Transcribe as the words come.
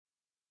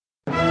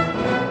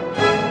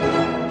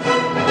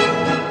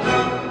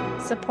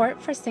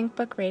Support for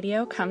SyncBook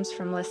Radio comes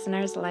from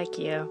listeners like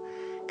you.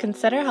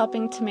 Consider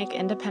helping to make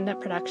independent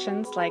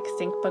productions like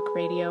SyncBook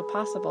Radio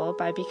possible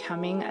by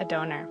becoming a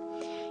donor.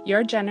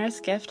 Your generous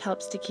gift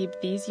helps to keep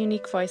these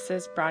unique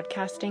voices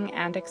broadcasting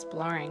and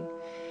exploring.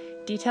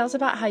 Details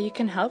about how you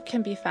can help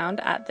can be found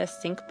at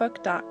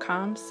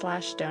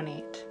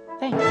thesyncbook.com/donate.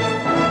 Thanks.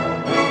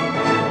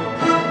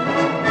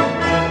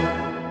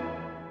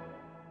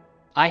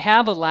 I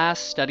have,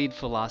 alas, studied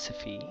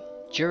philosophy,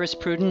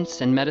 jurisprudence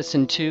and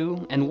medicine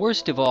too, and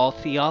worst of all,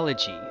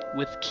 theology,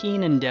 with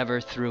keen endeavor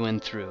through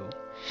and through.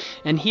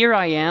 And here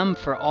I am,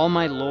 for all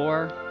my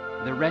lore,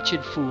 the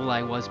wretched fool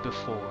I was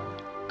before,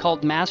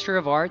 called Master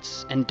of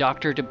Arts and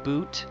Doctor to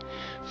boot.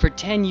 For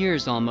 10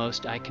 years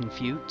almost I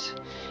confute,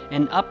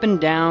 and up and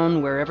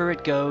down wherever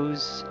it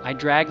goes, I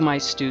drag my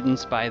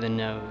students by the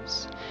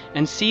nose,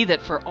 and see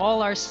that for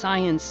all our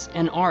science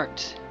and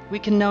art, we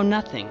can know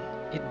nothing.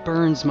 It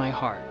burns my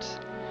heart.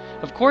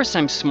 Of course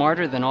I'm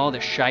smarter than all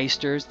the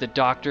shysters, the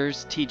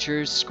doctors,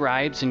 teachers,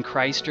 scribes, and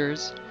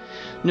Christers.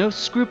 No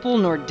scruple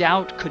nor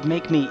doubt could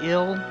make me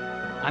ill.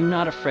 I'm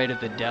not afraid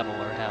of the devil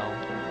or hell.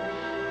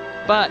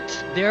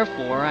 But,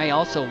 therefore, I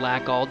also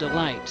lack all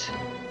delight.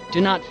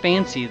 Do not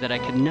fancy that I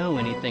could know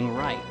anything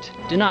right.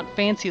 Do not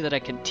fancy that I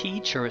could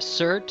teach or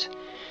assert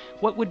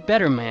what would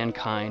better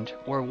mankind,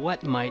 or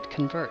what might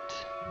convert.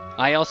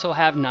 I also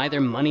have neither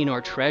money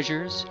nor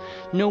treasures,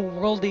 no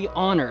worldly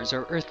honors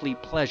or earthly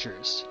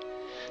pleasures.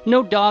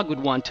 No dog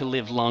would want to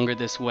live longer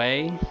this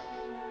way.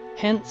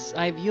 Hence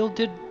I've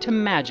yielded to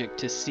magic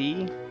to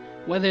see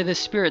whether the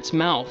spirit's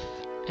mouth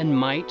and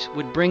might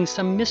would bring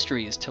some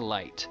mysteries to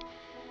light,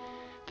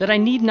 that I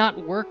need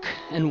not work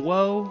and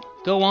woe,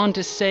 go on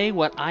to say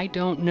what I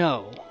don't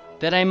know,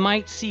 that I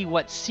might see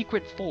what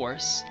secret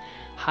force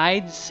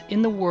hides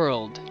in the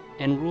world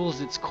and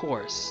rules its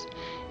course,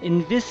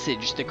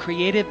 envisage the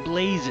creative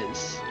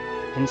blazes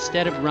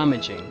instead of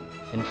rummaging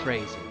in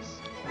phrases.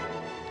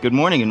 Good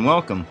morning and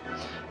welcome.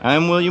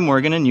 I'm William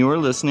Morgan, and you are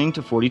listening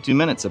to 42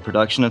 Minutes, a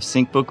production of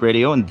SyncBook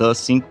Radio and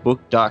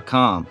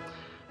thesyncbook.com.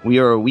 We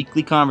are a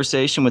weekly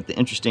conversation with the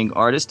interesting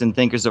artists and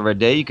thinkers of our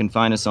day. You can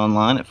find us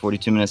online at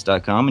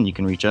 42minutes.com, and you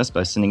can reach us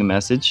by sending a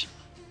message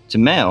to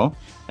mail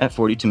at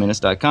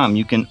 42minutes.com.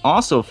 You can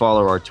also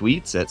follow our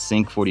tweets at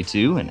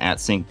Sync42 and at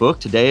SyncBook.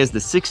 Today is the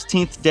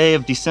 16th day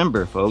of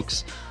December,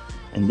 folks,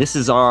 and this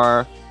is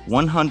our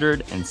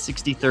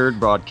 163rd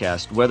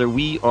broadcast. Whether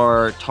we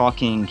are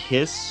talking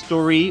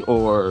history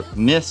or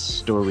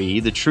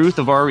myth-story, the truth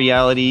of our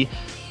reality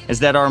is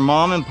that our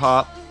mom and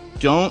pop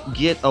don't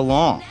get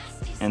along,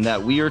 and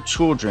that we are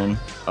children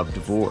of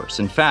divorce.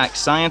 In fact,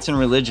 science and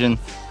religion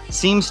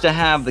seems to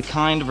have the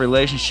kind of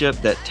relationship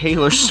that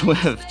Taylor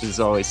Swift is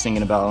always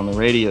singing about on the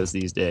radios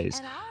these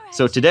days.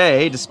 So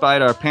today,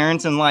 despite our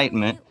parents'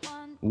 enlightenment,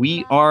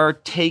 we are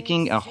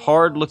taking a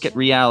hard look at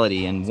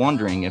reality and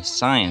wondering if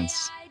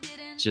science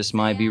just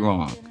might be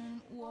wrong.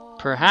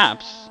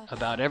 Perhaps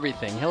about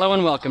everything. Hello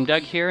and welcome,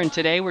 Doug here, and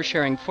today we're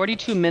sharing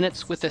 42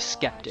 minutes with a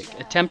skeptic,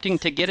 attempting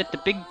to get at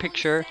the big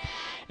picture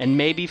and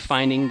maybe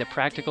finding the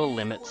practical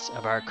limits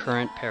of our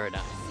current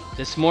paradigm.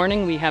 This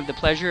morning we have the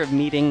pleasure of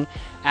meeting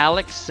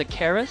Alex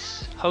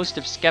Tsakiris, host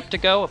of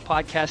Skeptiko, a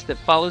podcast that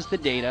follows the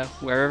data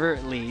wherever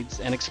it leads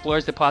and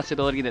explores the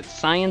possibility that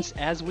science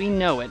as we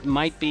know it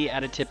might be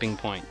at a tipping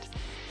point.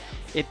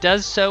 It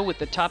does so with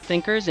the top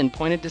thinkers and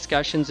pointed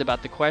discussions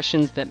about the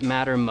questions that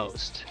matter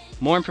most.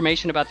 More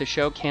information about the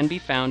show can be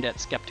found at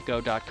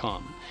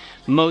Skeptiko.com.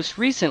 Most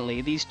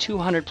recently, these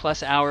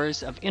 200-plus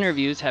hours of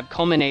interviews have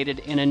culminated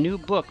in a new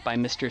book by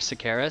Mr.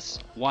 Tsakiris,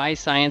 Why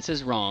Science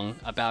is Wrong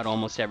About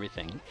Almost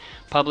Everything,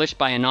 published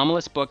by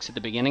Anomalous Books at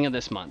the beginning of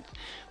this month.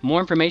 More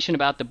information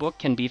about the book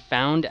can be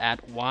found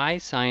at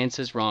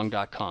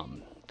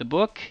whyscienceiswrong.com. The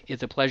book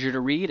is a pleasure to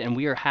read, and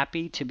we are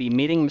happy to be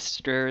meeting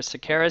Mr.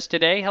 Tsakiris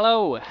today.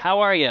 Hello, how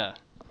are you?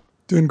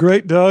 Doing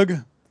great, Doug.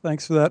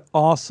 Thanks for that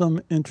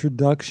awesome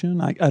introduction.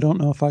 I don't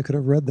know if I could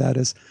have read that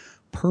as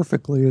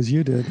perfectly as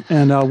you did.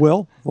 And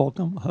Will,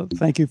 welcome.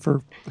 Thank you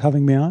for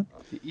having me on.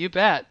 You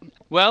bet.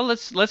 Well,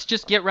 let's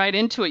just get right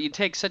into it.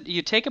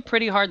 You take a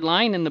pretty hard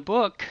line in the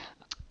book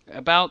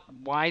about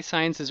why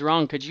science is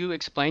wrong. Could you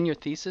explain your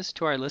thesis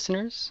to our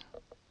listeners?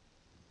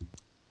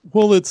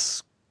 Well,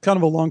 it's kind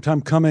of a long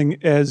time coming,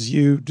 as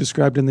you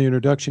described in the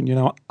introduction. You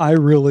know, I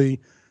really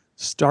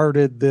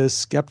started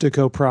this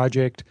Skeptiko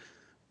project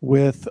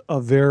with a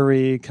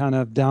very kind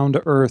of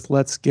down-to-earth,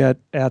 let's get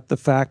at the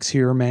facts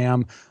here,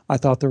 ma'am. I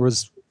thought there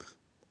was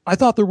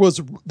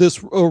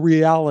a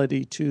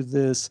reality to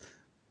this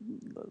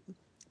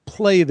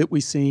play that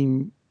we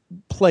seen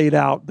played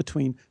out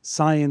between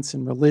science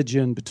and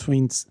religion,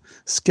 between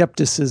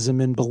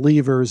skepticism and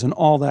believers and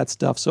all that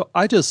stuff. So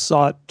I just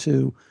sought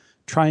to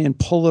try and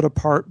pull it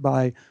apart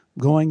by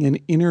going and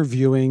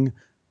interviewing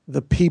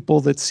the people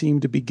that seem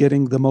to be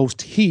getting the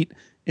most heat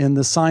in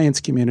the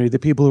science community, the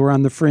people who are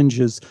on the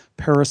fringes,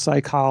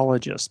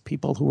 parapsychologists,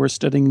 people who are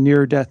studying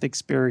near-death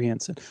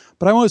experience.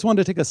 But I always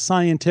wanted to take a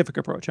scientific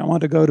approach. I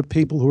wanted to go to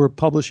people who are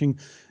publishing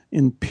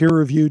in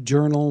peer-reviewed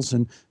journals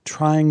and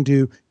trying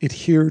to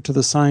adhere to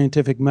the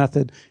scientific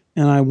method.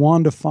 And I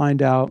wanted to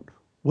find out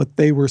what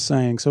they were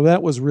saying. So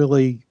that was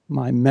really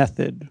my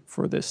method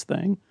for this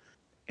thing.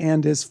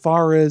 And as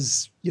far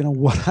as,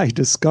 what I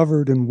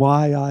discovered and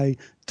why I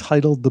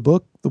titled the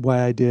book the way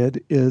I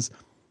did is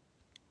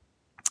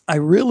I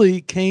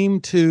really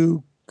came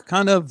to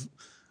kind of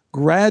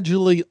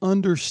gradually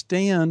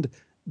understand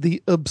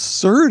the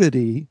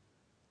absurdity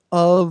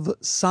of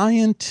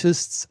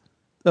scientists,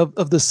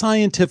 of the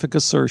scientific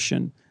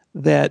assertion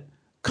that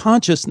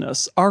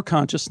our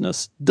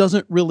consciousness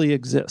doesn't really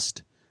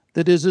exist,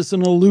 that it is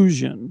an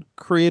illusion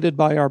created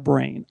by our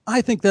brain.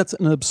 I think that's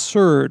an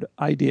absurd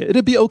idea.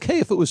 It'd be okay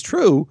if it was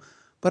true,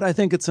 but I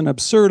think it's an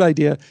absurd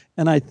idea.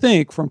 And I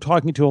think from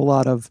talking to a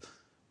lot of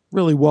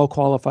really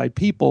well-qualified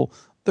people,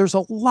 there's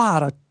a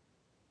lot of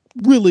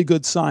really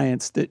good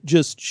science that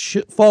just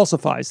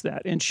falsifies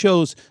that and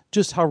shows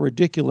just how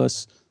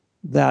ridiculous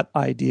that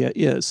idea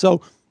is.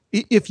 So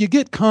if you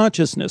get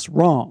consciousness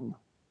wrong,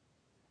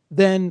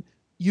 then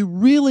you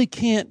really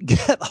can't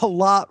get a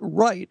lot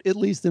right, at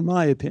least in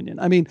my opinion.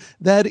 I mean,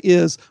 that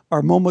is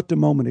our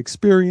moment-to-moment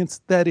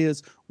experience. That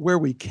is where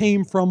we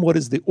came from. What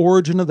is the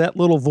origin of that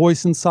little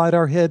voice inside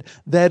our head?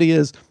 That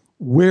is,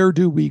 where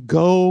do we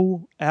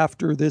go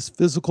after this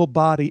physical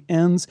body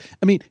ends?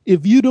 I mean,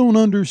 if you don't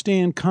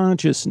understand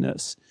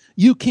consciousness,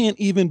 you can't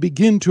even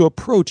begin to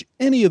approach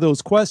any of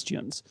those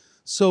questions.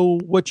 So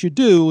what you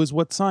do is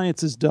what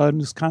science has done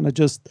is kind of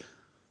just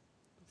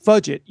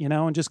fudge it,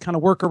 and just kind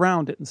of work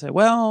around it and say,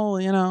 well,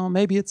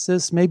 maybe it's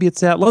this, maybe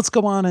it's that. Let's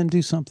go on and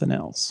do something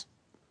else.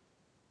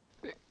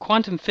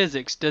 Quantum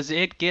physics, does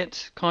it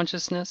get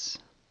consciousness?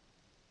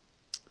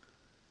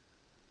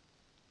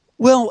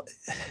 Well,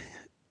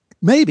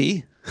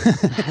 maybe.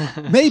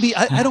 Maybe.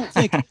 I don't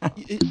think,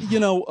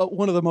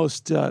 one of the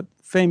most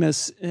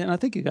famous, and I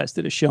think you guys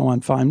did a show on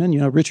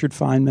Feynman, Richard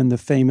Feynman, the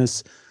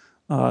famous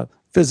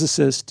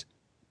physicist,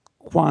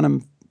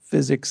 quantum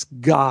physics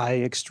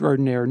guy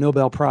extraordinaire,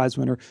 Nobel Prize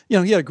winner. He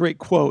had a great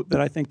quote that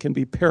I think can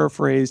be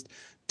paraphrased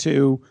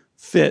to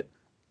fit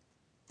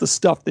the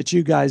stuff that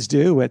you guys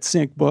do at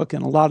SyncBook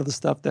and a lot of the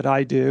stuff that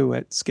I do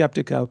at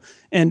Skeptico.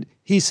 And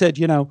he said,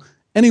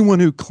 anyone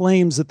who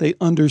claims that they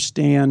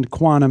understand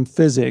quantum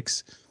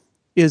physics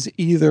is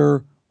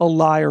either a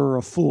liar or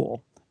a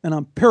fool. And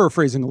I'm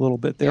paraphrasing a little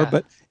bit there,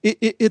 but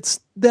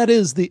that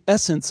is the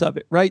essence of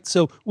it, right?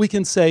 So we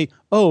can say,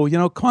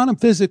 quantum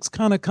physics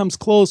kind of comes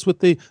close with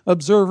the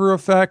observer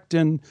effect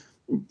and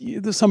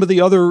some of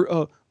the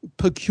other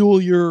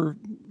peculiar,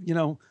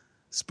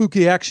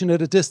 spooky action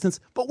at a distance,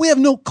 but we have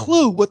no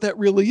clue what that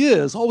really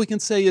is. All we can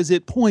say is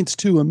it points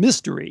to a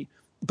mystery,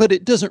 but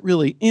it doesn't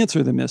really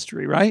answer the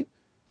mystery, right?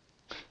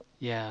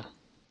 Yeah.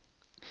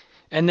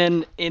 And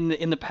then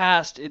in the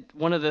past,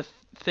 one of the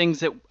things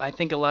that I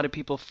think a lot of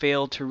people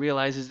fail to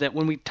realize is that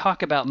when we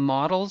talk about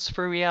models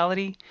for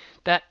reality,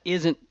 that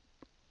isn't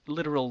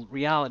literal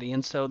reality.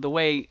 And so the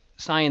way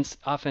science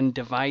often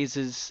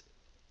devises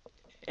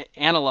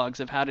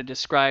analogs of how to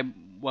describe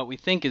what we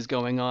think is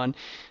going on,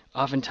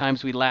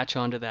 oftentimes we latch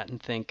onto that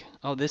and think,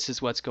 oh, this is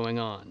what's going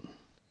on.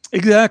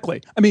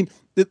 Exactly. I mean,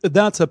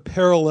 that's a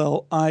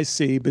parallel I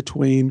see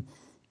between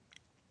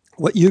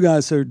what you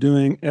guys are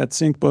doing at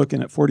SyncBook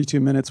and at 42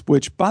 Minutes,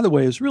 which, by the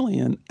way, is really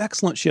an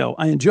excellent show.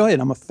 I enjoy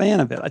it. I'm a fan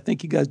of it. I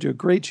think you guys do a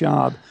great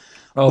job.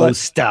 Oh,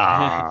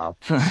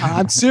 stop.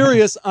 I'm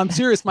serious.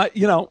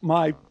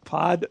 My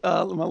pod,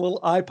 my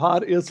little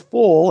iPod is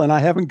full, and I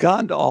haven't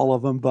gotten to all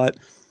of them, but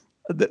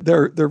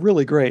they're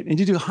really great. And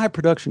you do high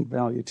production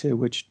value, too,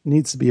 which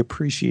needs to be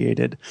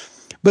appreciated.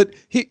 But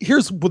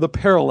here's the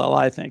parallel,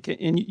 I think,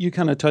 and you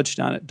kind of touched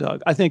on it,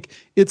 Doug. I think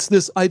it's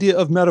this idea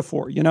of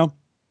metaphor,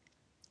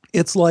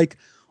 It's like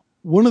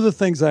one of the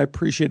things I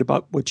appreciate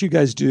about what you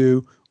guys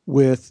do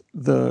with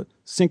the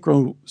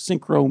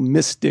synchro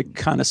mystic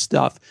kind of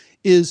stuff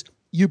is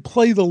you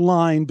play the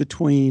line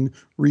between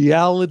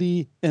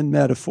reality and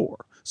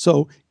metaphor.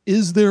 So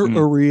is there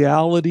a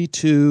reality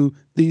to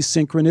these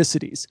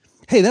synchronicities?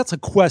 Hey, that's a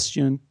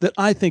question that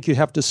I think you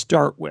have to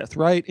start with,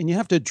 right? And you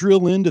have to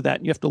drill into that,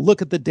 and you have to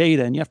look at the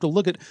data, and you have to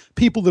look at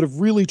people that have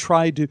really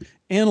tried to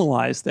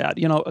analyze that.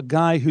 A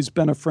guy who's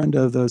been a friend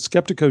of the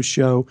Skeptico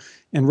show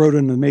and wrote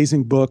an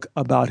amazing book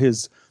about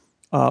his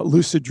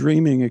lucid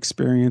dreaming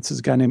experience is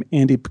a guy named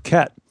Andy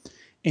Paquette,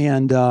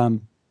 and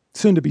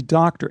soon to be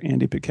Dr.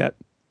 Andy Paquette,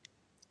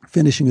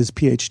 finishing his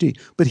PhD.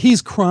 But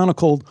he's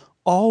chronicled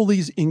all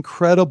these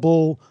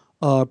incredible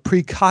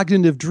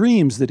precognitive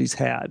dreams that he's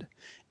had,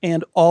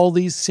 and all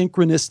these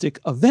synchronistic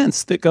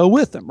events that go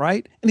with them,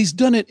 right? And he's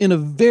done it in a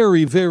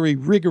very, very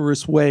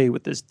rigorous way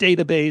with this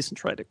database and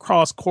tried to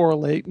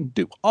cross-correlate and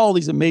do all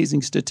these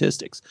amazing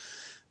statistics.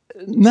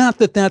 Not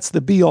that that's the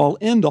be-all,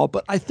 end-all,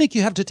 but I think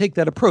you have to take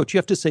that approach. You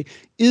have to say,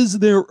 is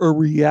there a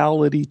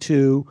reality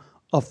to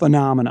a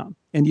phenomenon?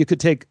 And you could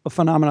take a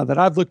phenomena that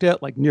I've looked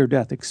at, like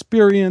near-death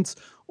experience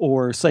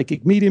or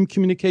psychic medium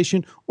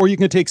communication, or you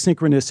can take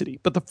synchronicity.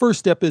 But the first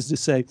step is to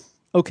say,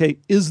 okay,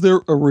 is there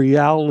a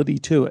reality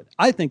to it?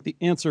 I think the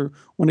answer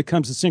when it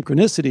comes to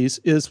synchronicities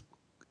is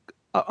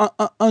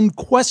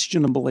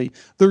unquestionably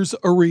there's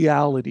a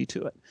reality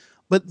to it.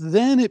 But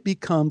then it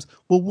becomes,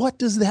 well, what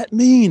does that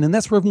mean? And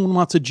that's where everyone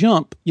wants to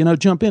jump in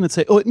and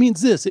say, oh, it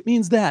means this, it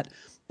means that.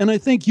 And I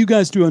think you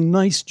guys do a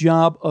nice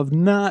job of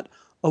not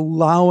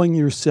allowing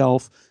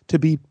yourself to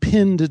be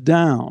pinned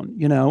down,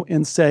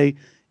 and say,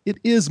 it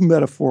is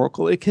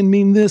metaphorical. It can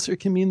mean this or it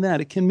can mean that.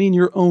 It can mean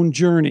your own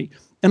journey.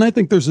 And I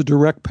think there's a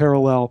direct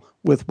parallel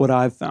with what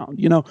I've found,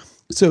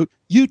 So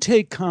you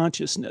take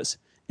consciousness,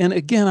 and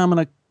again,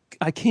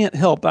 I can't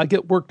help. I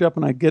get worked up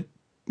and I get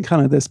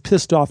kind of this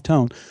pissed off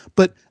tone.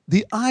 But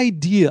the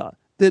idea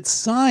that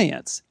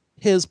science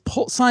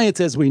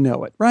as we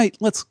know it, right?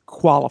 Let's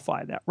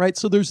qualify that, right?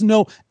 So there's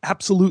no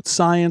absolute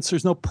science.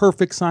 There's no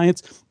perfect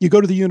science. You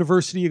go to the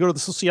university, you go to the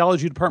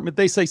sociology department,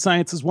 they say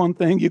science is one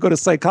thing. You go to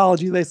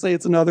psychology, they say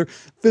it's another.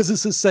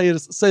 Physicists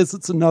says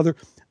it's another.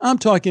 I'm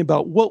talking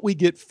about what we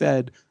get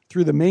fed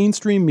through the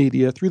mainstream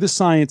media, through the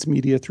science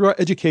media, through our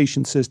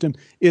education system.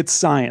 It's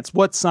science,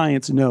 what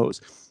science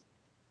knows.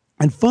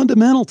 And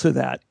fundamental to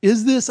that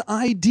is this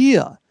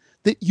idea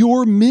that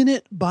your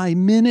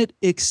minute-by-minute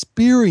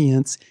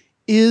experience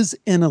is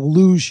an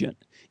illusion.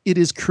 It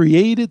is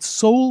created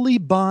solely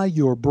by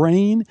your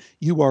brain.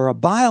 You are a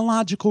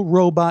biological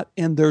robot,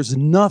 and there's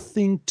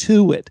nothing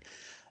to it.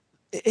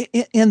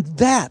 And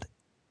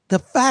the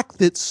fact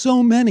that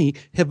so many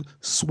have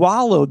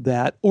swallowed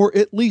that, or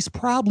at least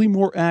probably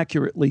more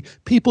accurately,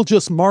 people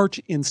just march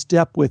in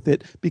step with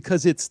it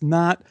because it's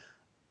not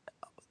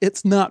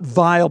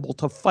viable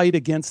to fight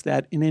against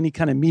that in any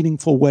kind of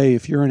meaningful way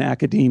if you're in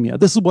academia.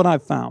 This is what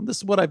I've found. This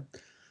is what I've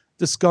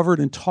discovered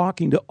in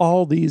talking to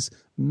all these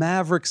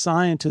maverick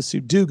scientists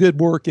who do good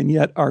work and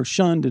yet are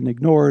shunned and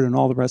ignored and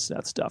all the rest of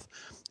that stuff.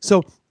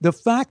 So the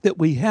fact that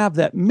we have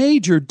that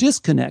major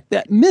disconnect,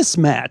 that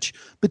mismatch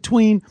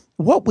between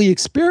what we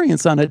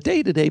experience on a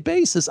day-to-day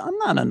basis, I'm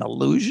not an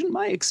illusion.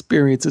 My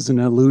experience is an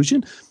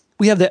illusion.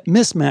 We have that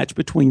mismatch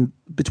between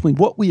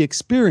what we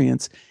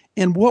experience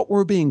and what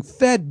we're being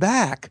fed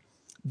back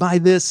by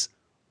this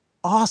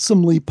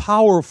awesomely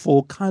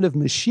powerful kind of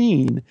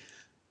machine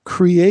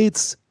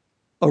creates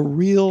a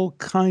real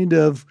kind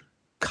of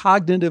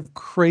cognitive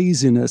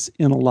craziness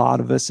in a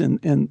lot of us.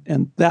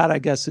 And that, I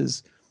guess,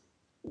 is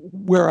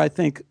where I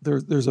think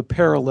there's a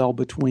parallel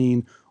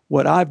between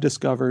what I've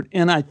discovered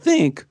and I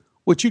think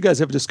what you guys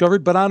have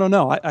discovered, but I don't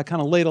know. I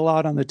kind of laid a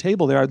lot on the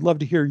table there. I'd love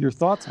to hear your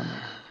thoughts on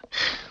that.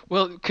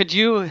 Well, could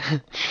you...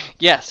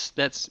 Yes,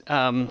 that's...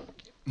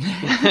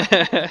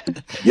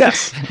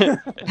 Yes.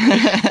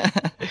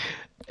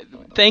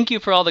 Thank you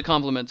for all the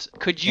compliments.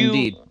 Could you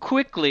Indeed.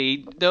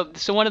 quickly...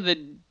 So one of the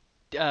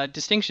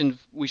distinction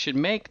we should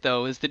make,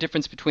 though, is the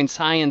difference between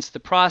science, the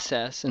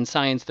process, and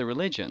science, the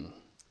religion.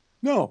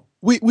 No,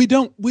 we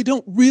don't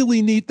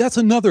really need. That's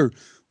another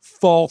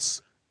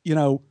false,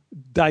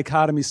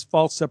 dichotomy,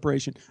 false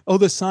separation. Oh,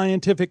 the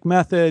scientific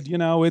method,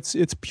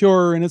 it's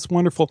pure and it's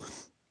wonderful.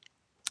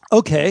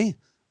 Okay,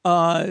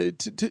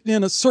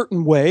 in a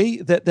certain way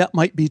that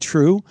might be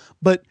true,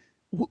 but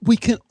we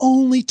can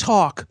only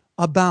talk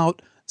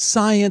about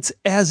science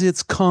as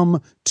it comes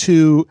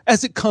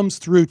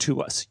through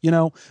to us,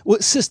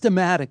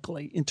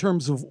 systematically in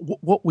terms of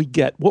what we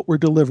get, what we're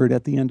delivered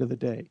at the end of the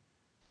day.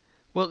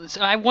 Well,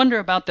 so I wonder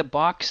about the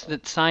box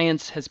that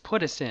science has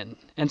put us in.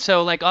 And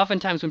so,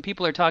 oftentimes when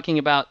people are talking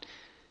about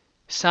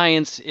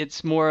science,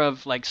 it's more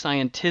of like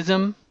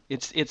scientism.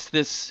 It's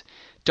this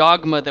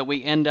dogma that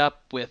we end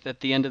up with at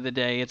the end of the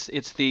day.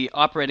 It's the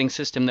operating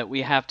system that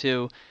we have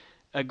to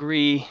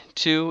agree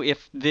to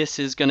if this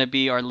is going to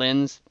be our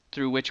lens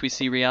through which we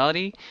see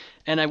reality.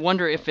 And I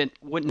wonder if it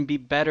wouldn't be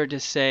better to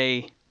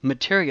say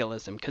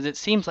materialism, because it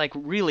seems like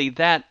really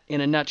that,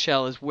 in a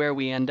nutshell, is where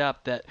we end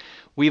up, that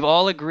we've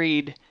all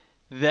agreed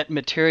that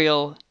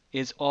material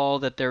is all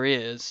that there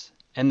is,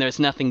 and there's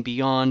nothing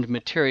beyond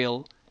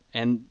material,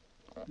 and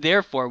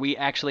therefore we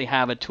actually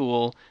have a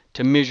tool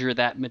to measure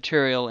that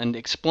material and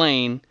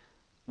explain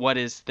what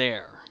is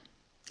there.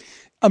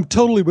 I'm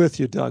totally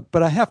with you, Doug,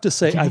 but I have to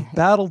say I've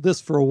battled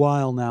this for a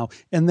while now,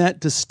 and that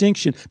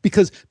distinction,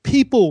 because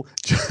people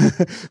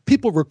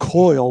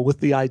recoil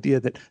with the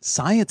idea that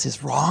science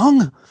is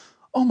wrong.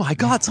 Oh my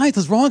God, science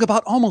is wrong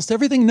about almost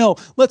everything. No,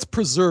 let's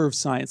preserve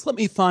science. Let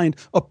me find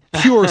a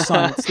pure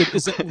science that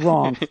isn't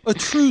wrong, a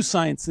true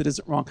science that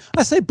isn't wrong.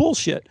 I say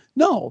bullshit.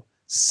 No,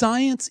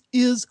 science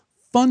is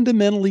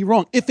fundamentally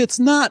wrong. If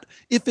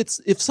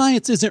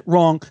science isn't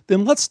wrong,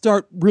 then let's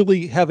start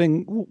really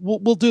having,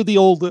 we'll do the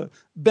old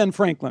Ben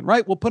Franklin,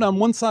 right? We'll put on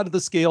one side of the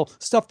scale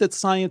stuff that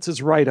science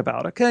is right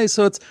about. Okay,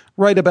 so it's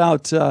right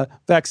about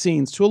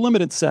vaccines to a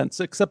limited sense,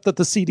 except that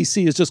the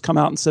CDC has just come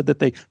out and said that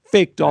they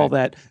faked all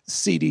that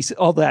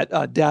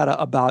data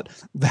about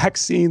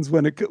vaccines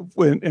when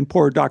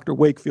poor Dr.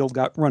 Wakefield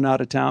got run out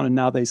of town, and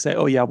now they say,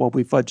 oh yeah, well,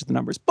 we fudged the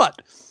numbers.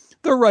 But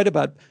they're right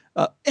about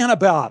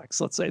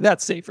antibiotics, let's say.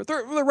 That's safer.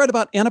 They're right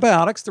about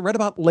antibiotics. They're right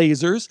about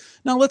lasers.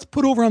 Now let's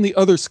put over on the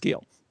other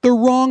scale. They're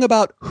wrong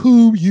about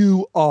who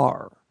you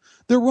are.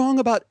 They're wrong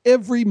about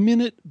every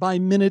minute by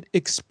minute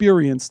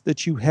experience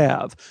that you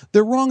have.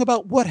 They're wrong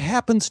about what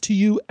happens to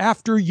you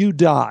after you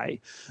die.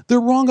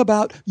 They're wrong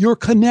about your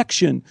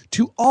connection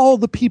to all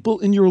the people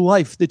in your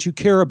life that you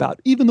care about,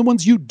 even the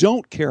ones you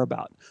don't care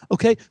about.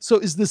 Okay, so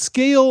is the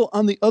scale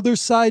on the other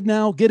side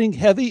now getting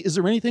heavy? Is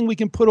there anything we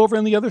can put over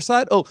on the other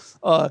side?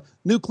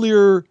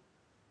 Nuclear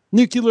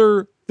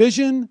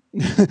vision?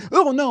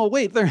 Oh no,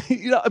 wait.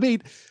 I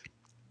mean,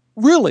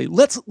 really,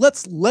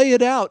 let's lay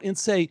it out and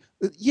say,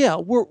 yeah,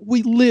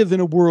 we live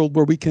in a world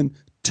where we can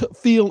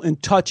feel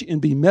and touch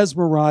and be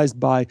mesmerized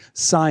by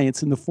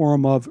science in the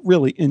form of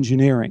really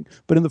engineering,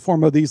 but in the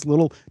form of these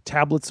little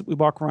tablets that we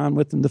walk around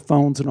with and the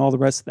phones and all the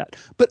rest of that.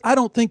 But I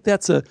don't think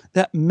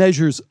that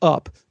measures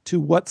up to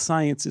what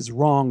science is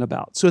wrong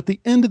about. So at the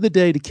end of the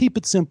day, to keep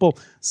it simple,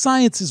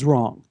 science is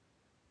wrong.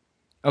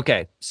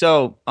 Okay,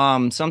 so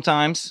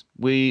sometimes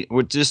we're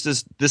this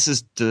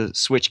is to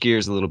switch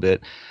gears a little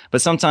bit, but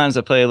sometimes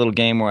I play a little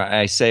game where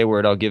I say a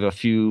word, I'll give a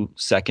few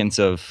seconds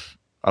of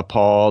a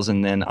pause,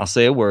 and then I'll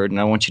say a word, and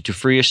I want you to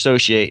free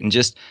associate, and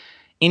just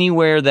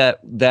anywhere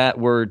that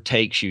word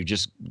takes you,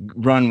 just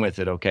run with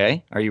it,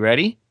 okay? Are you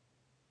ready?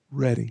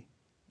 Ready.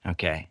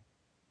 Okay.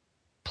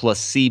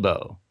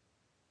 Placebo.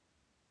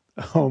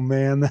 Oh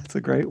man, that's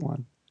a great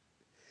one.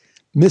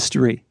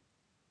 Mystery.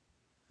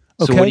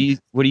 Okay. So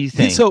what do you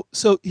think?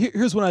 So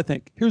here's what I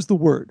think. Here's the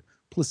word: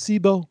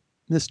 placebo,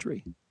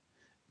 mystery.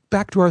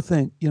 Back to our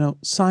thing.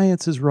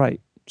 Science is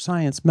right.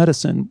 Science,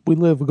 medicine. We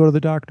go to the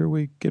doctor,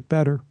 we get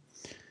better.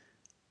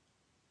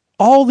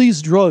 All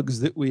these drugs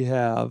that we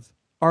have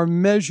are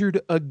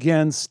measured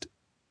against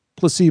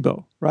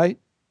placebo, right?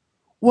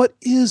 What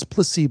is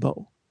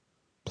placebo?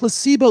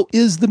 Placebo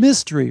is the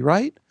mystery,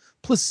 right?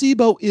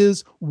 Placebo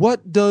is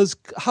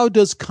how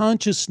does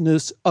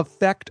consciousness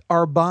affect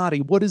our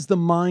body? What is the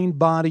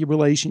mind-body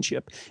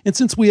relationship? And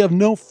since we have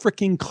no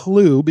freaking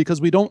clue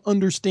because we don't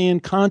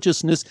understand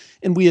consciousness,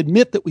 and we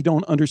admit that we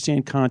don't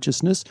understand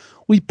consciousness,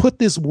 we put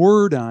this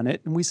word on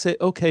it and we say,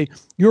 okay,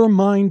 your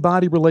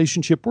mind-body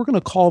relationship, we're going to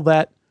call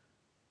that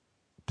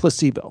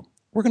placebo.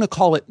 We're going to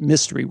call it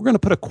mystery. We're going to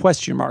put a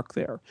question mark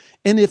there.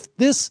 And if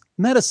this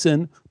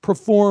medicine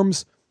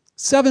performs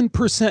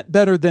 7%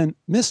 better than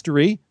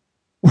mystery,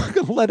 we're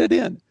going to let it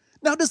in.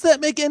 Now, does that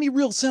make any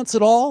real sense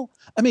at all?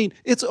 I mean,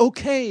 it's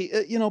okay.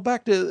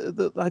 Back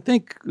to I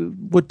think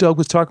what Doug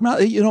was talking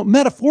about,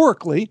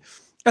 metaphorically,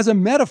 as a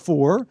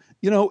metaphor,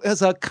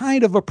 as a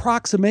kind of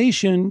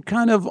approximation,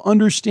 kind of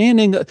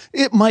understanding,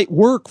 it might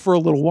work for a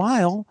little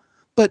while,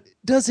 but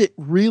does it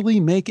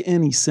really make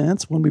any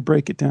sense when we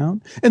break it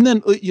down? And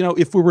then,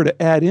 if we were to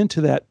add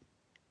into that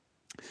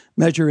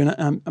measure,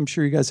 and I'm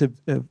sure you guys have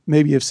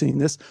maybe seen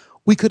this,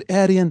 we could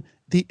add in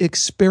the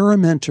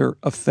experimenter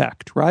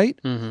effect, right?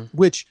 Mm-hmm.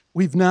 Which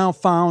we've now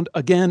found,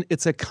 again,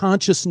 it's a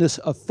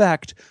consciousness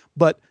effect,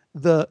 but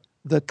the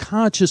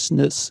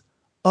consciousness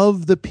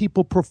of the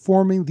people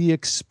performing the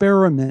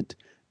experiment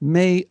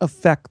may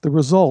affect the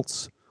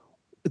results.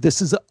 This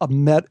is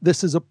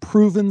a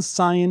proven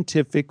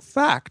scientific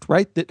fact,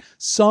 right? That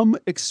some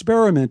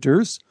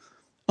experimenters,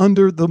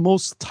 under the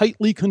most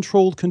tightly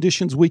controlled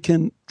conditions we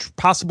can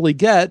possibly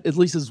get, at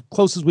least as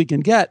close as we can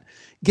get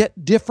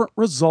different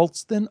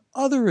results than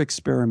other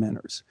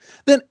experimenters.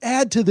 Then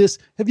add to this,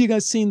 have you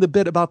guys seen the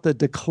bit about the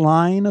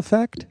decline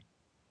effect?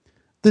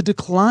 The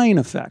decline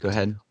effect. Go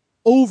ahead.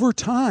 Over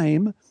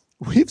time,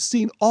 we've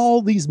seen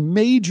all these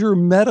major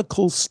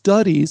medical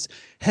studies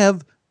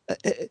have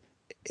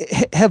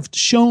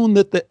shown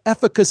that the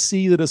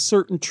efficacy that a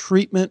certain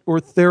treatment or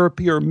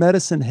therapy or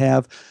medicine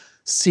have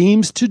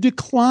seems to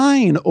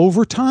decline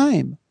over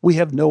time. We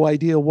have no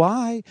idea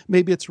why.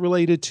 Maybe it's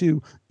related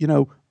to,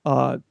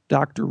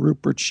 Dr.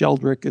 Rupert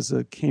Sheldrake is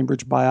a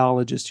Cambridge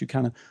biologist who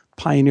kind of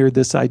pioneered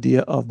this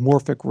idea of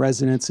morphic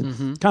resonance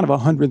and kind of a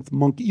 100th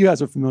monkey. You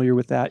guys are familiar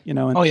with that, And,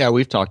 oh yeah,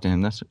 we've talked to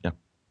him. Yeah.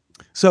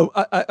 So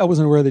I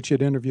wasn't aware that you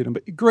had interviewed him,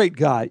 but great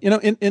guy.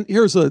 And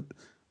here's I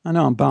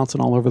know I'm bouncing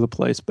all over the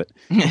place, but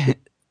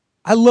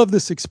I love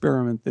this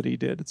experiment that he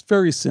did. It's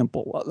very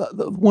simple.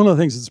 One of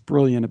the things that's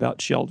brilliant about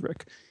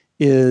Sheldrake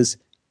is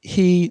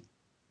he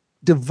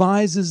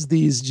devises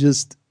these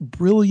just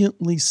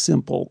brilliantly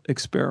simple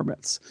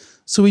experiments.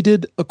 So he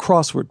did a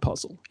crossword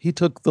puzzle. He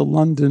took the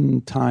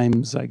London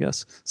Times,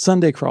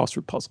 Sunday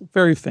crossword puzzle,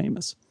 very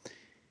famous.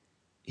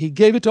 He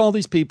gave it to all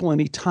these people and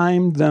he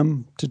timed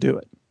them to do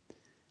it.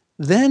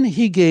 Then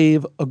he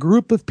gave a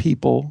group of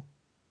people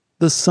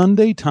the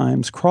Sunday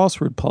Times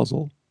crossword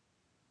puzzle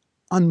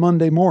on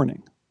Monday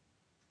morning.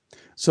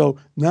 So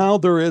now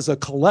there is a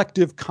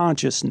collective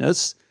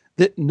consciousness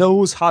that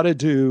knows how to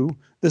do,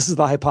 this is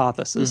the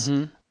hypothesis,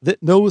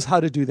 that knows how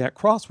to do that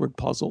crossword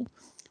puzzle.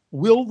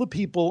 Will the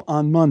people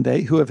on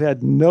Monday who have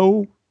had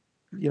no,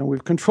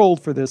 we've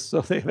controlled for this,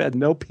 so they've had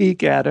no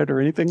peek at it or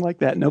anything like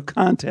that, no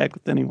contact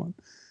with anyone,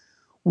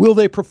 will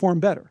they perform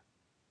better?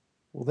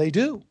 Well, they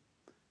do.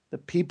 The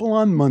people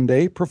on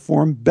Monday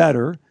perform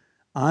better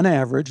on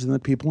average than the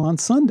people on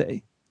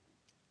Sunday,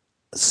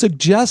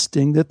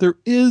 suggesting that there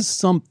is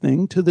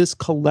something to this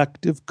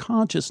collective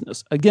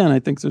consciousness. Again, I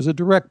think there's a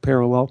direct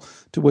parallel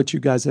to what you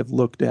guys have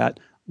looked at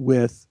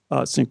with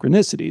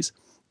synchronicities,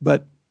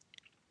 but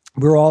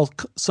we're all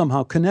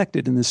somehow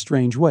connected in this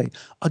strange way.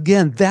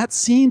 Again, that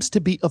seems to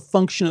be a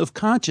function of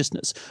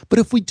consciousness. But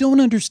if we don't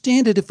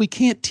understand it, if we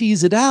can't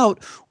tease it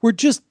out, we're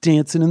just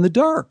dancing in the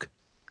dark.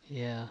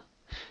 Yeah.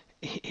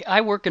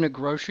 I work in a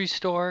grocery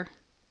store,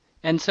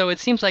 and so it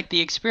seems like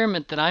the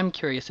experiment that I'm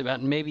curious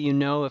about, and maybe you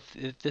know if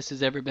this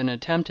has ever been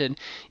attempted,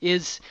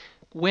 is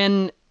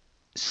when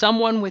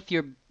someone with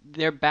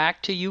their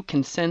back to you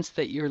can sense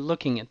that you're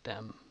looking at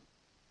them.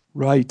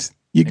 Right.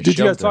 Did you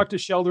guys talk to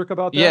Sheldrake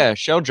about that? Yeah,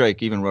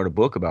 Sheldrake even wrote a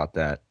book about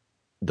that.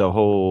 I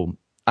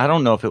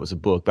don't know if it was a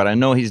book, but I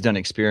know he's done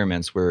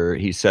experiments where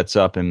he sets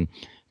up and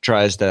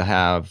tries to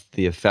have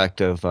the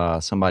effect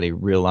of somebody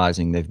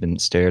realizing they've been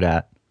stared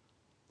at.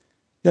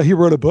 Yeah, he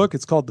wrote a book.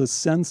 It's called The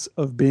Sense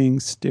of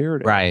Being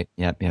Stared At. Right.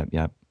 Yep.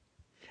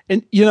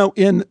 And,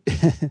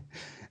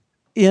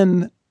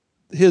 in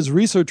his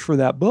research for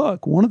that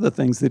book, one of the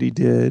things that he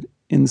did,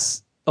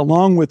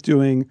 along with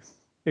doing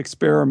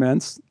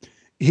experiments,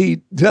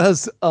 he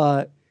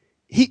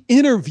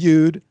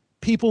interviewed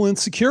people in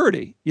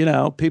security,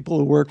 people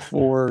who work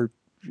for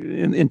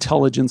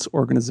intelligence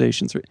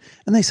organizations.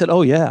 And they said,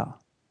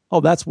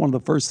 that's one of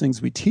the first things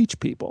we teach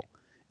people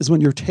is when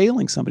you're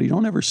tailing somebody,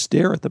 don't ever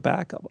stare at the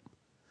back of them.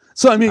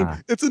 So, I mean,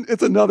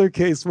 it's another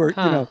case where,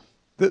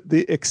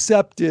 the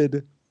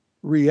accepted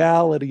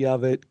reality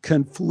of it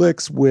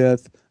conflicts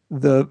with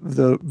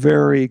the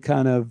very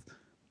kind of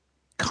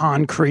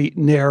concrete,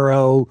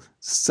 narrow,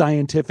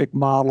 scientific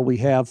model we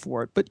have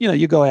for it. But,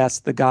 you go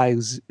ask the guy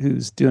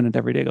who's doing it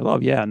every day, goes, oh,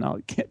 yeah, no,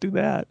 you can't do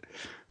that.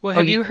 Well,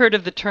 have you heard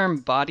of the term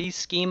body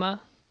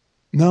schema?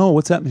 No,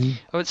 what's that mean?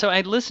 Oh, so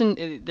I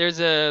listened, there's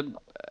an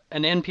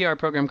NPR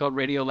program called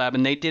Radiolab,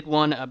 and they did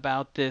one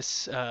about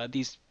these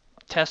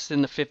tests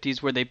in the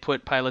 50s where they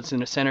put pilots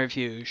in a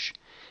centrifuge,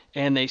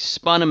 and they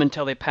spun them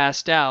until they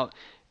passed out.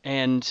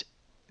 And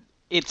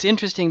it's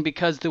interesting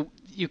because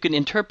you can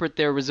interpret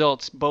their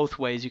results both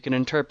ways. You can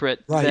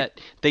interpret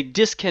that they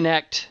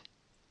disconnect.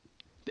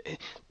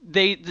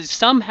 They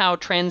somehow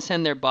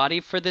transcend their body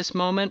for this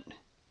moment.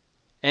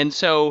 And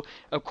so,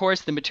 of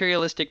course, the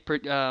materialistic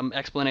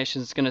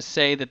explanation is going to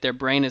say that their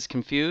brain is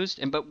confused.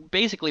 But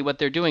basically what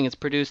they're doing is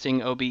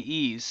producing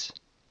OBEs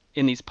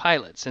in these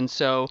pilots. And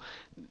so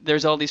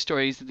there's all these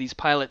stories of these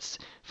pilots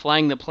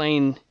flying the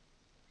plane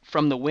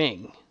from the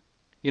wing,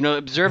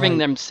 observing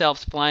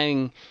themselves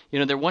flying.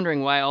 They're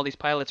wondering why all these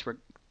pilots were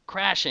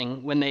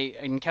crashing when they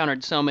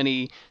encountered so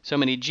many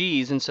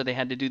G's, and so they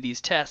had to do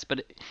these tests.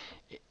 But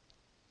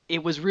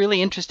it was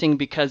really interesting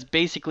because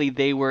basically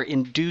they were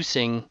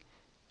inducing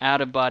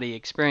out-of-body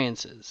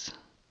experiences.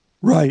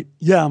 Right.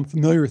 Yeah, I'm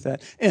familiar with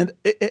that. And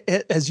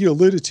as you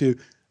alluded to,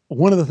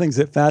 one of the things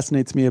that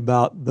fascinates me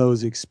about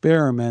those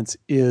experiments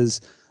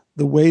is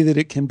the way that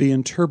it can be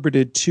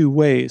interpreted two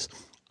ways.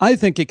 I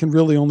think it can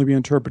really only be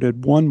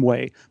interpreted one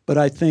way, but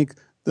I think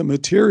the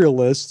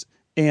materialists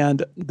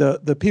and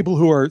the people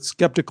who are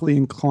skeptically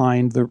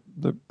inclined, the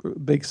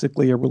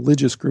basically a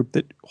religious group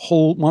that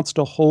wants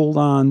to hold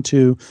on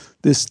to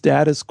this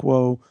status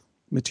quo,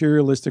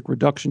 materialistic,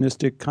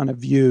 reductionistic kind of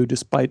view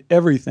despite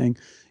everything,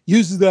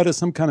 uses that as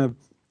some kind of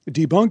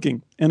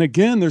debunking. And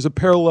again, there's a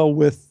parallel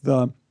with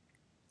the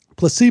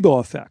placebo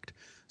effect.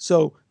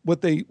 So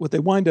what they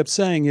wind up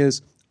saying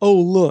is, oh,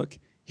 look,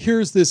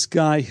 here's this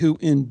guy who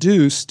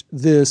induced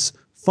this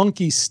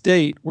funky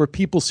state where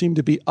people seem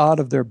to be out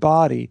of their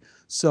body.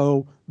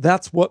 So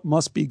that's what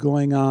must be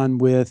going on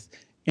with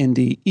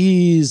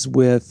NDEs,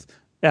 with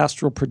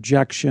astral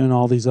projection,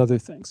 all these other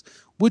things,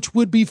 which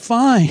would be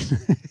fine,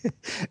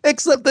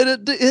 except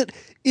that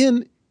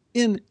in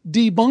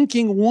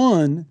debunking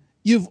one,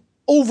 you've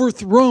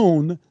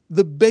overthrown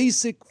the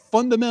basic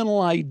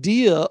fundamental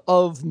idea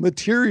of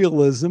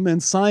materialism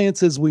and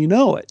science as we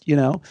know it,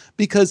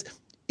 because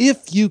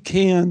if you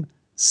can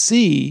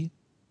see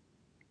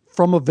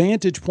from a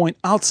vantage point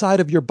outside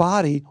of your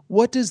body,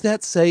 what does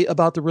that say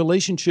about the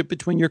relationship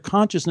between your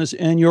consciousness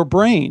and your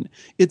brain?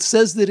 It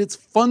says that it's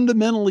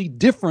fundamentally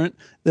different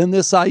than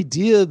this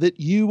idea that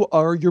you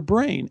are your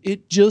brain.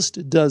 It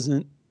just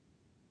doesn't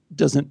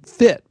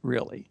fit,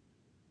 really.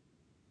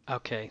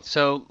 Okay,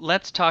 so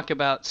let's talk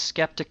about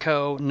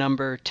Skeptico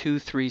number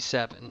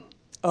 237.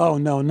 Oh,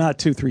 no, not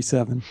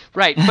 237.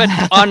 Right, but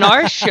on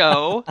our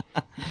show,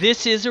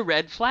 this is a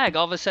red flag.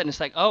 All of a sudden,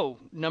 it's like, oh,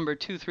 number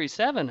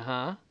 237,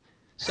 huh?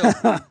 So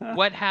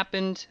what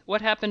happened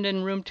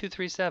in room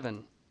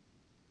 237?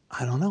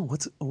 I don't know.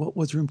 What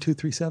was room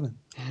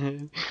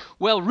 237?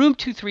 Well, room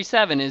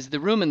 237 is the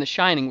room in The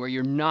Shining where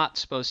you're not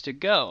supposed to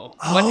go.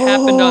 What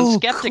happened on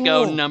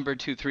Skeptico number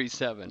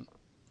 237?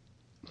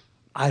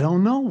 I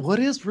don't know. What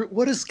is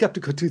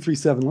Skeptico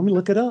 237? Let me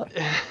look it up.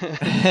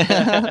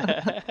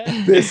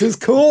 This is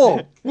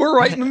cool. We're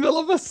right in the middle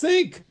of a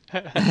sync.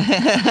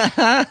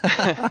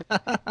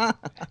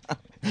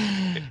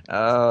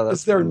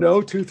 Is there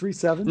no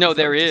 237? No,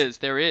 there is,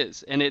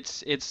 and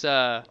it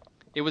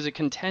was a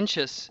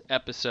contentious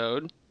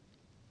episode.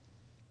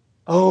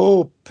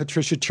 Oh,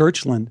 Patricia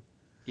Churchland.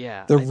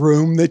 Yeah. The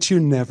room that you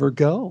never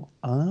go.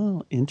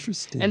 Oh,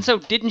 interesting. And so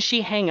didn't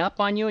she hang up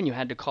on you and you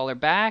had to call her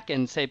back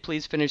and say,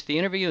 please finish the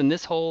interview and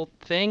this whole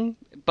thing?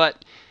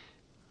 But,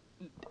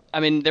 I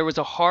mean, there was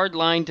a hard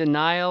line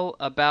denial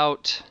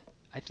about,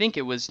 I think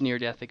it was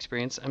near-death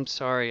experience. I'm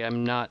sorry,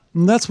 I'm not.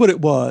 And that's what it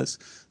was.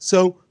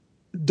 So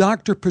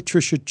Dr.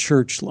 Patricia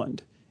Churchland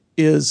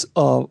is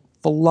a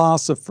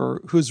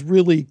philosopher who's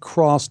really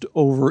crossed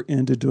over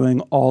into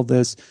doing all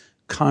this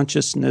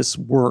consciousness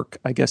work,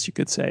 I guess you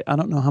could say. I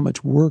don't know how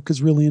much work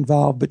is really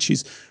involved, but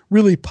she's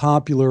really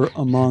popular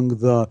among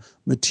the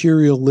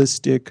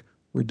materialistic,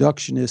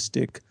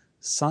 reductionistic,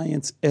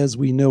 science as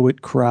we know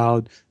it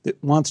crowd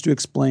that wants to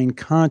explain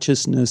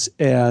consciousness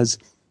as,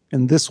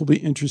 and this will be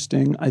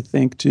interesting, I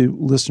think, to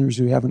listeners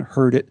who haven't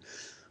heard it,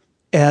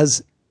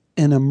 as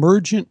an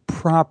emergent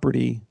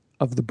property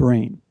of the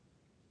brain.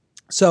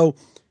 So,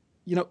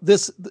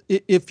 this,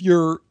 if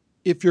you're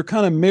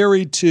kind of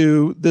married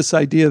to this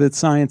idea that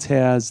science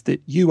has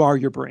that you are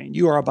your brain,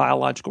 you are a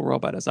biological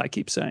robot, as I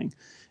keep saying,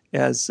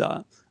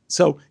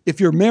 so if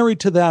you're married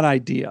to that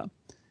idea,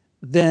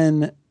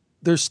 then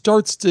you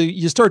start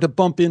to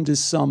bump into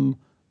some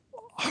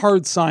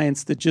hard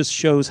science that just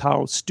shows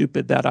how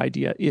stupid that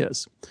idea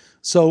is.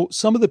 So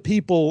some of the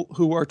people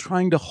who are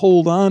trying to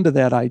hold on to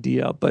that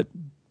idea, but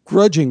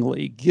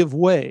grudgingly give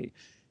way,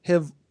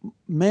 have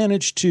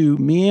managed to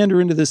meander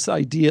into this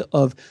idea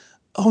of,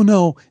 oh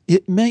no,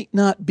 it might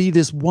not be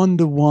this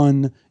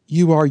one-to-one,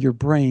 you are your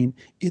brain.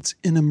 It's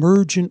an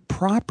emergent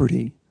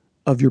property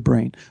of your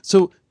brain.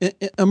 So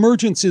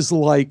emergence is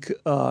like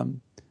the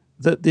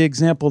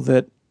example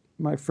that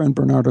my friend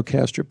Bernardo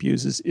Kastrup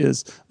uses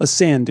is a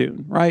sand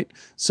dune, right?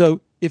 So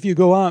if you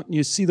go out and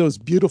you see those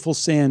beautiful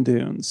sand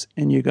dunes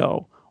and you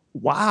go,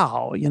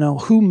 wow,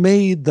 who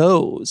made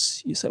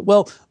those? You say,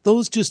 well,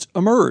 those just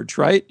emerge,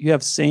 right? You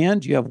have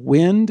sand, you have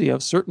wind, you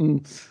have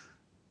certain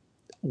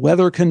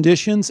weather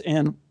conditions,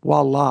 and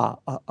voila,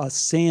 a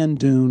sand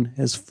dune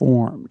has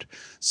formed.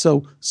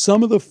 So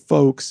some of the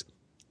folks,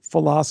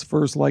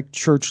 philosophers like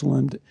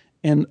Churchland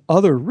and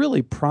other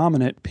really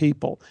prominent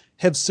people,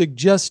 have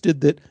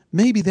suggested that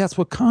maybe that's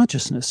what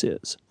consciousness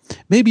is.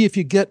 Maybe if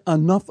you get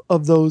enough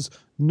of those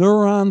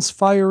neurons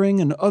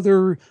firing and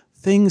other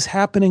things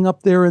happening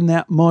up there in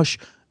that mush,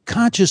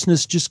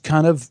 consciousness just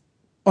kind of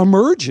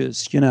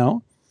emerges,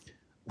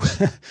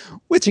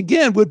 which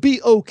again would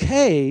be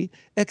okay,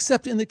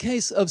 except in the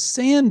case of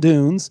sand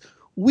dunes,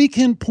 we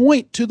can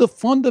point to the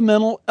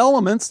fundamental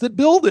elements that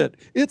build it.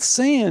 It's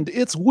sand,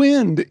 it's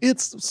wind,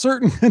 it's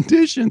certain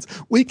conditions.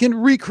 We can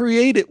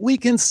recreate it. We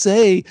can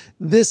say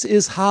this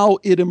is how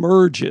it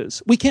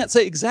emerges. We can't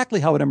say exactly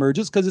how it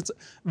emerges because it's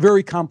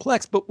very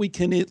complex, but we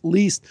can at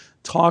least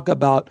talk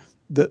about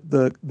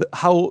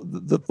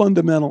the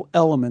fundamental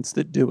elements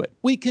that do it.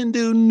 We can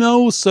do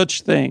no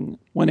such thing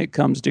when it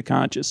comes to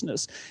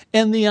consciousness.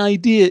 And the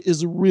idea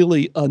is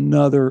really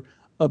another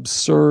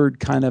absurd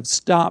kind of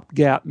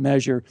stopgap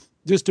measure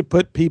just to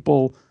put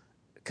people,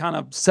 kind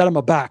of set them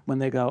aback when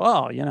they go,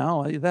 oh,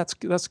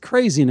 that's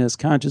craziness.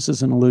 Consciousness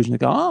is an illusion. They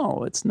go,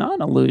 oh, it's not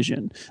an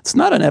illusion. It's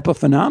not an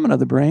epiphenomenon of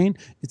the brain.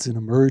 It's an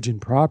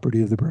emergent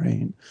property of the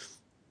brain.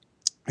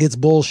 It's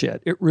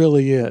bullshit. It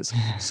really is.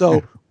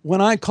 So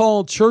when I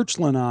called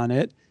Churchland on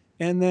it,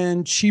 and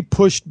then she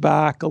pushed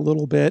back a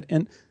little bit,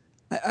 and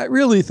I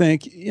really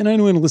think,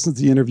 anyone who listens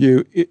to the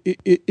interview,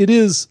 it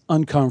is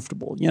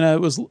uncomfortable.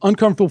 It was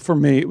uncomfortable for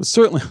me. It was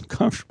certainly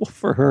uncomfortable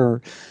for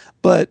her,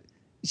 but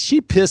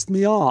she pissed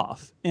me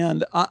off,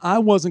 and I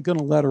wasn't going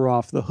to let her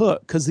off the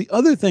hook, because the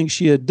other thing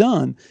she had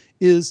done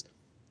is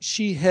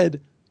she had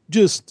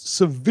just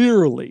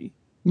severely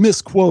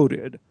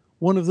misquoted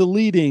one of the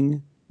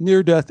leading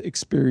near-death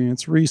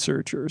experience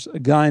researchers, a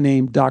guy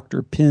named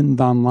Dr. Pim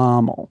van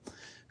Lommel,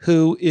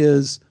 who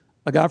is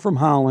a guy from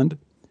Holland,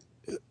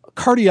 a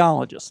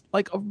cardiologist,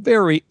 like a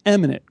very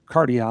eminent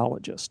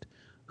cardiologist,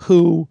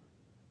 who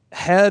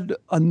had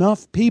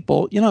enough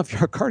people, if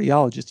you're a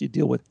cardiologist, you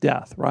deal with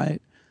death,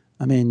 right?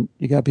 I mean,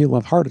 you got people who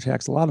have heart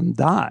attacks, a lot of them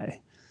die,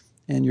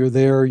 and you're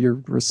there,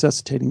 you're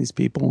resuscitating these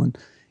people, and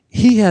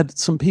he had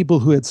some people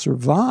who had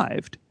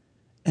survived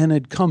and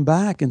had come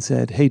back and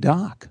said, hey,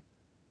 doc,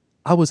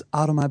 I was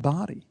out of my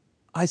body.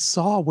 I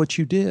saw what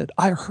you did.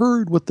 I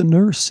heard what the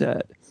nurse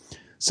said.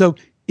 So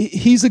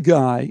he's a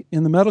guy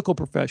in the medical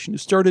profession who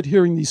started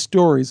hearing these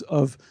stories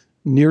of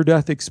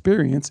near-death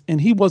experience,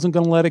 and he wasn't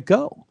going to let it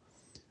go.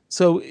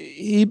 So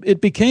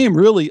it became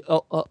really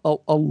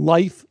a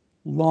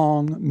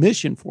lifelong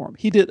mission for him.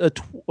 He did a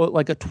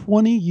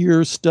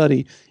 20-year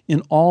study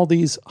in all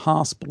these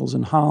hospitals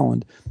in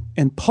Holland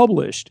and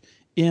published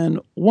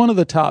in one of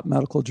the top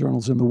medical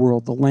journals in the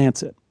world, The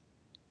Lancet,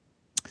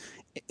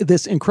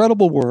 this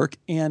incredible work,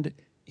 and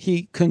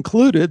he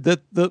concluded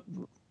that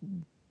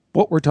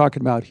what we're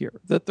talking about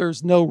here, that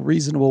there's no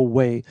reasonable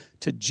way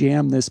to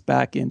jam this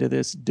back into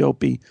this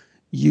dopey,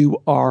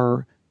 you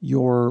are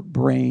your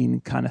brain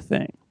kind of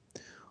thing.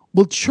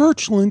 Well,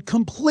 Churchland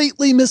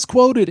completely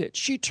misquoted it.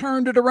 She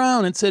turned it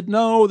around and said,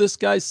 no, this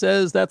guy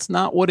says that's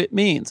not what it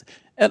means.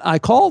 And I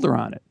called her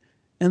on it.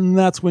 And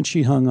that's when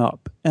she hung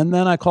up. And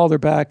then I called her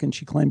back, and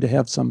she claimed to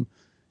have some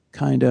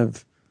kind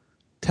of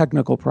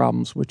technical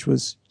problems, which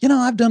was,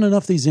 I've done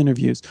enough of these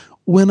interviews.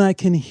 When I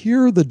can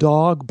hear the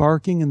dog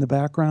barking in the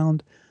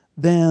background,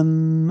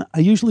 then I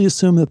usually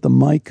assume that the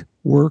mic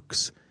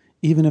works,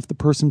 even if the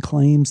person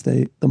claims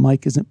the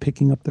mic isn't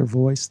picking up their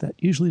voice. That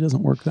usually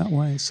doesn't work that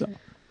way. So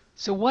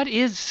what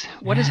is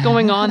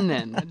going on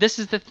then? This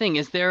is the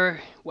thing.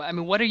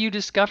 What are you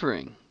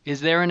discovering?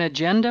 Is there an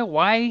agenda?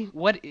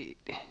 What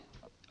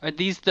are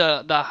these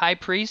the high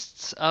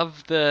priests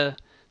of the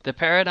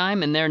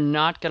paradigm, and they're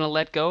not going to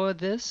let go of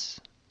this?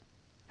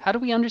 How do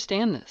we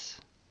understand this?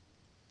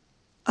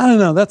 I don't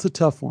know. That's a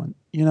tough one,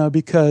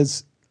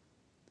 because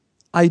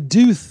I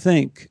do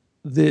think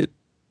that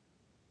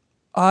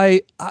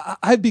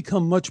I've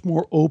become much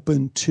more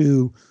open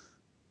to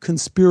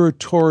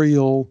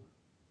conspiratorial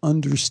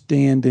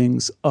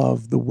understandings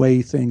of the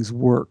way things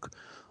work.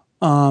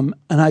 And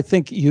I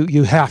think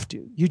you have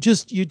to. You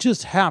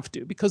just have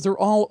to, because they're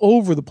all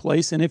over the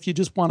place. And if you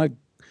just want to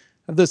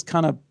have this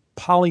kind of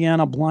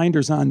Pollyanna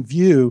blinders on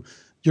view,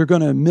 you're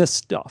going to miss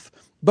stuff.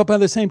 But by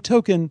the same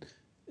token,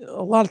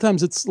 a lot of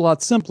times it's a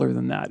lot simpler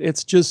than that.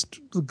 It's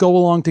just go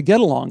along to get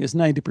along is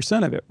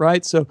 90% of it,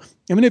 right? So,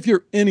 if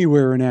you're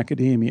anywhere in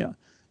academia,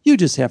 you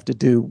just have to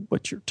do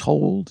what you're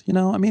told,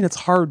 it's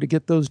hard to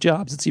get those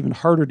jobs. It's even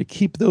harder to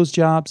keep those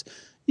jobs.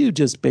 You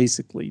just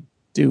basically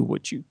do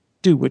what you're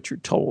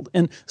told.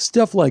 And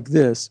stuff like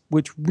this,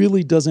 which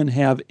really doesn't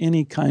have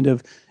any kind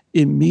of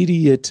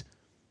immediate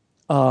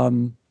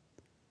quantifiable,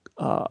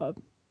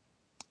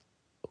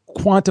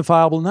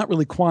 not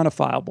really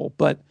quantifiable,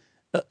 but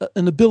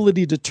an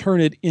ability to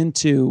turn it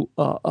into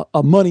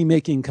a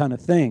money-making kind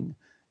of thing.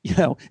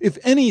 If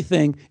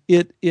anything,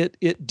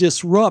 it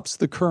disrupts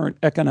the current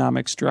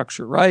economic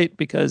structure, right?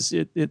 Because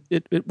it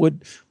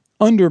would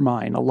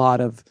undermine a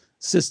lot of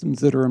systems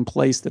that are in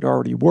place that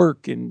already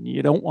work, and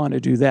you don't want to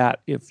do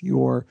that if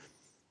you're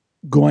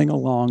going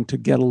along to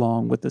get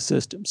along with the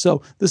system.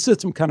 So the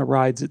system kind of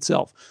rides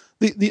itself.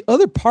 The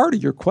other part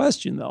of your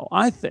question, though,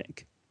 I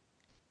think,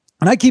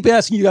 and I keep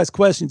asking you guys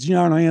questions, you're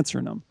not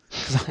answering them,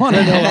 because I want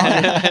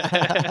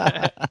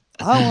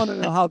to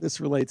know how this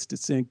relates to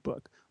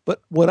SyncBook.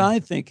 But what I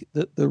think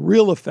that the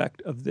real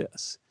effect of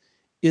this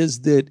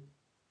is that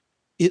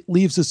it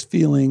leaves us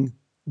feeling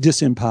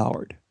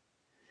disempowered.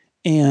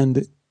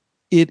 And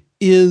it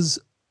is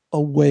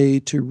a way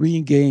to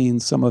regain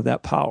some of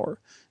that power,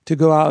 to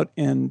go out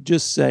and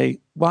just say,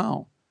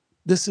 wow,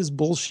 this is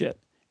bullshit.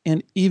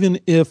 And even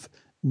if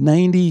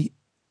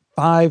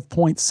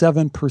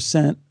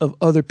 95.7% of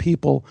other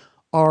people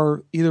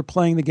are either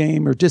playing the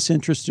game or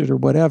disinterested or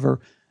whatever,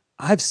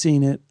 I've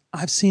seen it.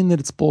 I've seen that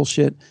it's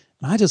bullshit.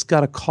 And I just got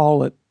to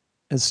call it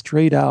as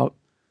straight out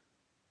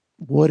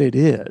what it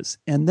is.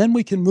 And then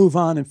we can move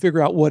on and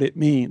figure out what it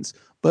means.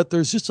 But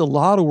there's just a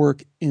lot of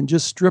work in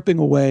just stripping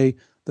away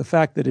the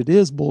fact that it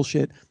is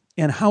bullshit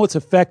and how it's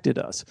affected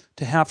us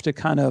to have to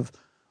kind of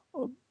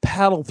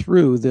paddle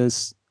through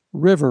this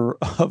river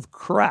of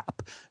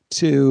crap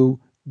to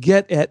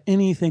get at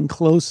anything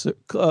close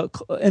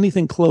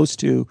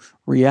to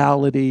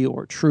reality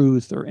or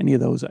truth or any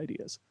of those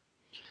ideas.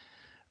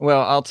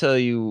 Well, I'll tell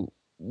you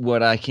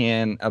what I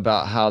can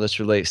about how this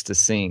relates to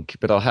Sync,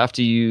 but I'll have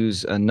to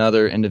use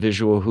another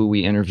individual who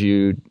we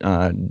interviewed,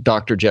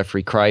 Dr.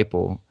 Jeffrey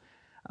Kripal.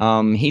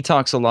 He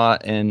talks a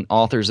lot in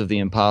Authors of the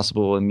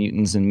Impossible and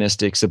Mutants and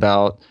Mystics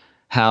about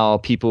how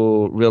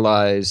people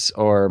realize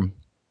or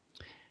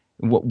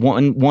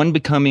one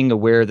becoming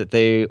aware that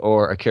they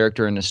are a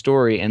character in a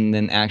story and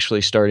then actually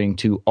starting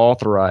to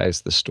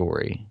authorize the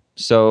story.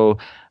 So,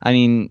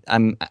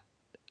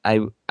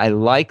 I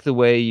like the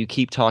way you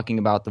keep talking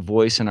about the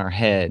voice in our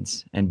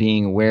heads and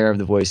being aware of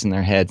the voice in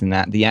their heads, and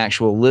that the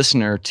actual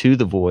listener to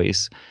the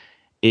voice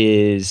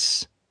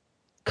is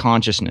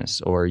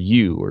consciousness, or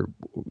you, or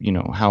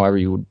however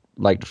you would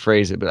like to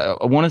phrase it. But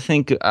I want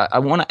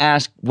to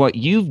ask what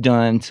you've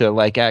done to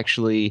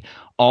actually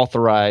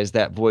authorize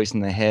that voice in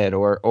the head,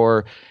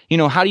 or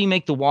how do you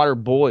make the water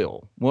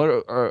boil?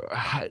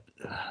 I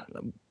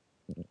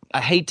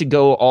hate to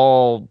go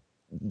all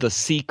the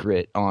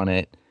secret on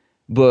it,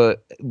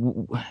 but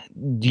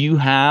do you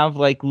have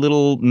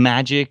little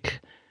magic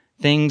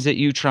things that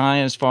you try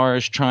as far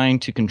as trying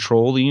to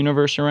control the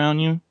universe around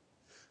you?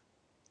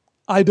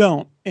 I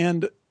don't.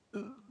 And,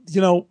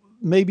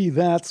 maybe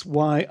that's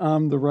why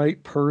I'm the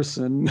right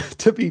person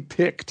to be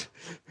picked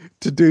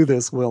to do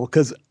this, Will,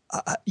 because,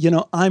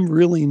 I'm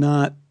really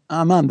not,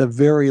 I'm on the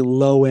very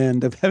low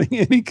end of having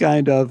any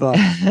kind of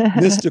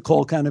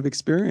mystical kind of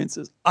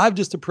experiences. I've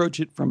just approached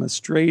it from a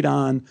straight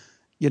on,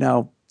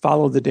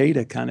 follow the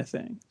data kind of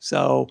thing.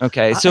 So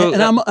okay, so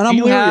I'm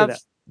leery of that.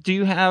 Do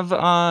you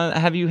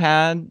have you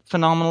had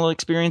phenomenal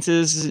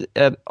experiences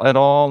at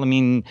all? I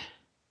mean,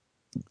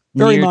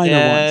 very minor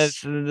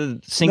ones.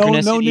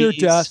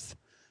 Synchronicities.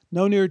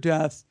 No near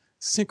death.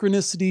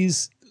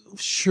 Synchronicities,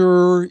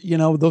 sure.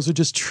 Those are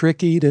just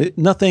tricky to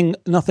nothing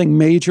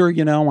major.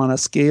 On a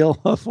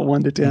scale of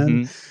 1 to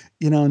 10.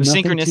 The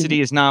synchronicity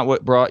is not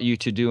what brought you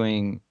to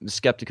doing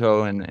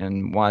Skeptiko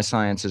and why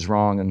science is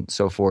wrong and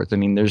so forth. I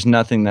mean, there's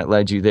nothing that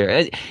led you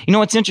there.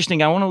 What's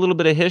interesting? I want a little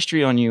bit of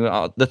history on you.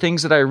 The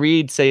things that I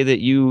read say that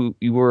you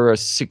were a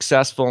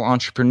successful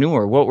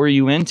entrepreneur. What were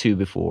you into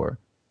before?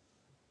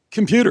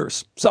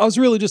 Computers. So I was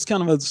really just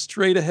kind of a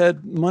straight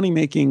ahead money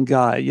making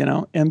guy.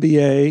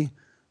 MBA.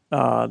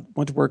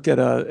 Went to work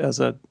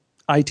as a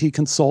IT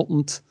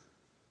consultant.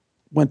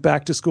 Went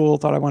back to school,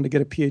 thought I wanted to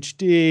get a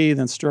PhD,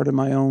 then started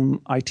my own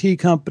IT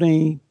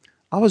company.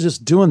 I was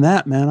just doing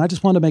that, man. I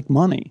just wanted to make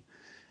money.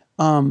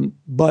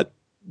 But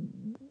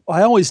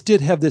I always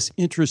did have this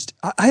interest.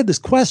 I had this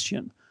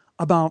question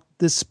about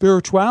this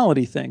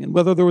spirituality thing and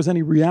whether there was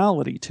any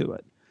reality to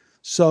it.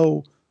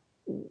 So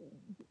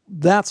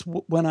that's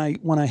when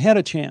I had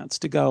a chance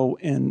to go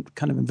and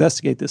kind of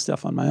investigate this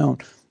stuff on my own.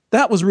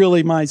 That was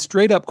really my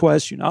straight up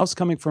question. I was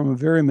coming from a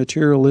very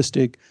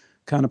materialistic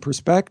kind of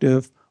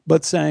perspective,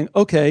 but saying,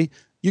 okay,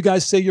 you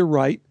guys say you're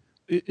right.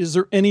 Is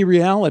there any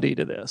reality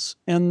to this?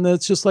 And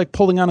it's just like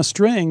pulling on a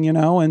string,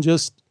 and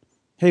just,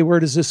 hey, where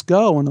does this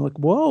go? And they're like,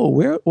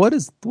 whoa,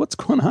 what's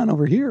going on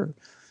over here?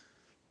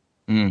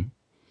 Mm.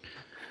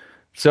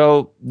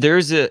 So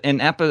there's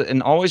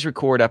an Always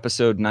Record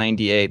episode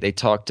 98. They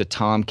talked to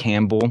Tom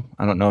Campbell.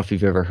 I don't know if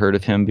you've ever heard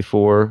of him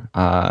before.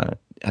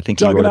 I think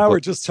Doug and I were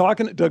just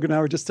talking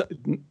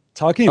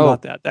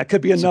about that. That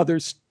could be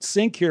another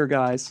sync here,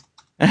 guys.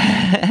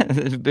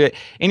 But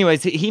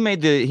anyways, he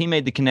made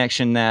the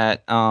connection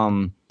that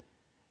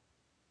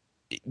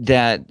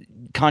that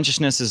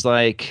consciousness is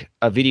like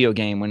a video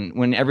game.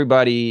 When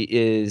everybody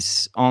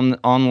is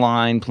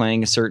online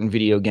playing a certain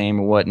video game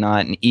or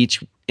whatnot, and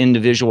each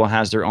individual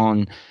has their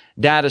own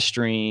data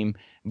stream,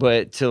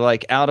 but to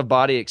like out of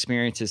body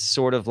experience is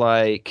sort of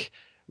like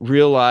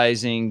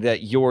realizing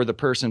that you're the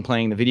person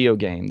playing the video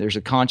game. There's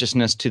a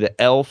consciousness to the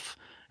elf,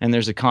 and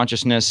there's a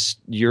consciousness,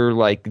 you're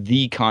like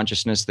the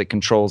consciousness that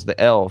controls the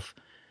elf.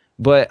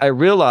 But I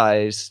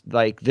realized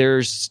like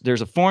there's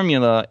a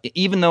formula,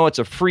 even though it's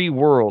a free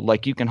world,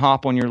 like you can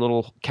hop on your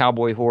little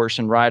cowboy horse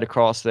and ride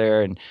across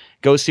there and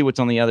go see what's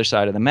on the other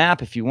side of the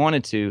map if you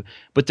wanted to.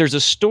 But there's a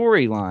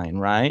storyline,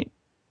 right?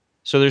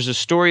 So there's a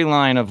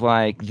storyline of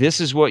like,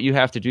 this is what you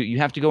have to do. You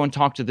have to go and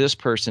talk to this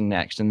person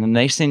next, and then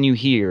they send you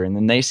here, and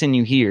then they send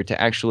you here to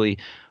actually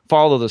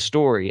follow the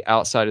story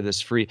outside of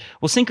this free.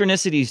 Well,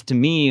 synchronicities to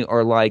me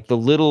are like the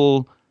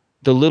little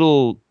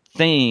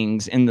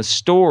things in the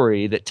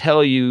story that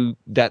tell you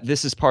that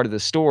this is part of the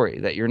story,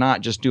 that you're not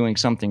just doing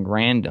something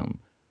random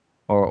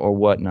or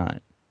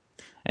whatnot.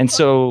 And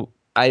so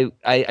I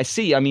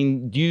see. I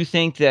mean, do you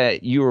think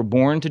that you were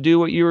born to do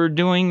what you were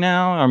doing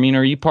now? I mean,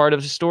 are you part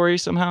of the story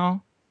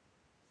somehow?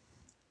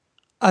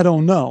 I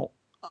don't know.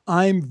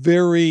 I'm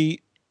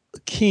very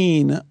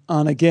keen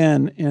on,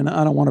 again, and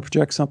I don't want to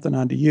project something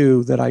onto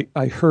you that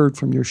I heard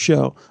from your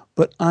show,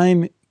 but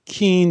I'm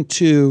keen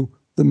to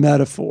the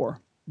metaphor,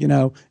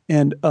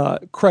 and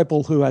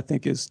Kripal, who I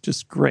think is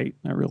just great.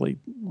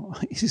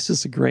 He's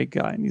just a great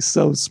guy, and he's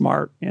so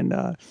smart.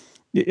 And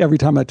every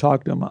time I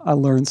talk to him, I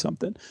learn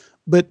something.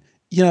 But,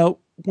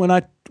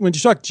 when you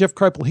talk to Jeff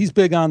Kripal, he's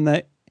big on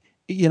the,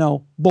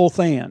 both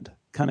and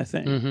kind of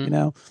thing,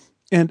 Mm-hmm.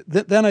 And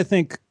then I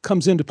think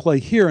comes into play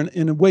here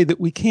in a way that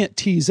we can't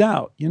tease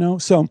out,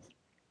 So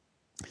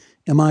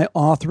am I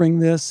authoring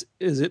this?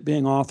 Is it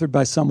being authored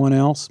by someone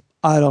else?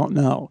 I don't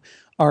know.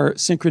 Are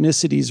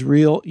synchronicities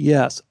real?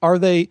 Yes. Are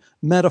they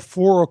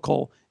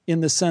metaphorical in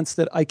the sense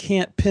that I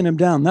can't pin them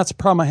down? That's a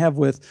problem I have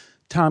with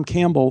Tom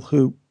Campbell,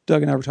 who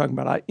Doug and I were talking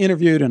about. I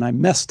interviewed and I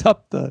messed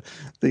up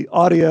the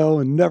audio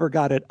and never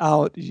got it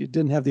out. You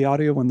didn't have the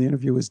audio when the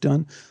interview was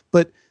done.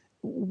 But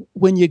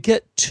when you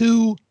get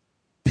too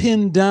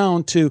pinned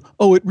down to,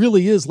 it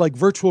really is like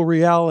virtual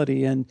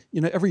reality, and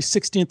every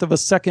 16th of a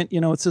second,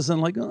 it says,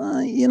 like,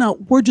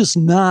 we're just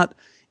not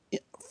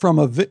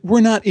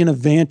we're not in a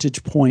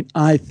vantage point,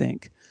 I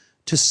think,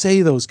 to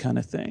say those kind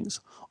of things.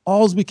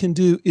 All we can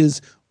do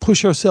is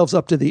push ourselves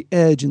up to the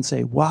edge and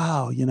say,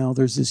 wow,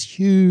 there's this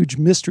huge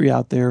mystery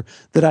out there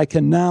that I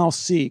can now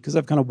see because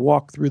I've kind of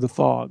walked through the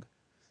fog.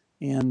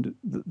 And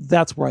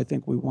that's where I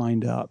think we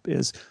wind up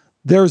is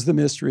there's the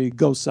mystery,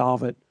 go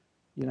solve it,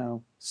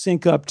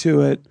 sync up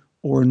to it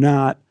or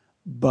not,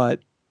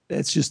 but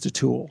it's just a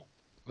tool.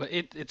 Well,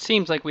 it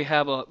seems like we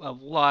have a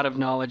lot of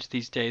knowledge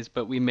these days,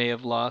 but we may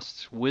have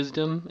lost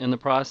wisdom in the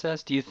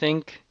process. Do you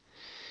think,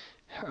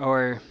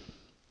 or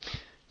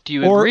do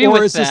you agree with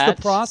that? Or is this the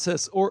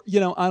process? Or,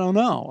 I don't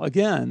know.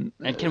 Again.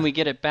 And can we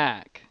get it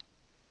back?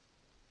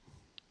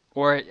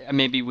 Or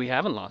maybe we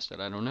haven't lost it.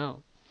 I don't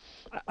know.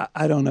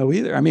 I don't know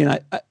either. I mean,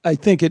 I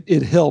think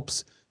it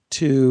helps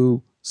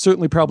to,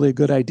 certainly probably a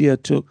good idea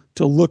to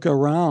look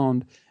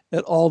around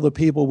at all the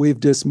people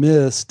we've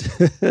dismissed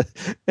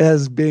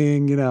as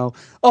being,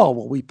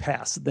 we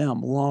passed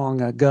them long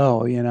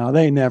ago.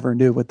 They never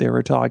knew what they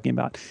were talking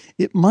about.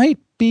 It might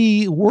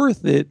be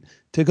worth it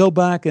to go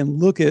back and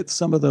look at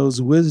some of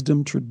those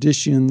wisdom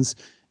traditions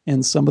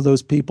and some of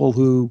those people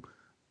who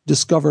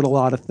discovered a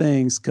lot of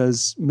things,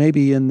 because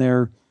maybe in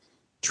their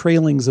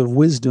trailings of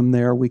wisdom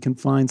there, we can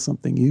find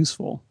something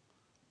useful.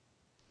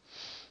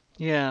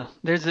 Yeah,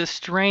 there's this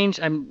strange.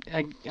 I'm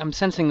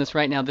sensing this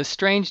right now. This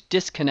strange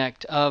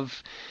disconnect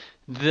of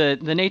the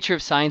nature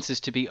of science is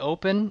to be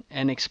open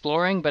and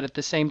exploring, but at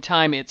the same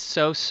time, it's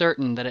so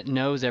certain that it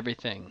knows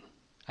everything.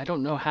 I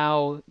don't know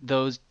how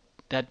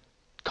that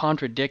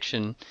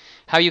contradiction,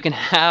 how you can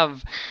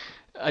have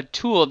a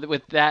tool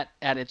with that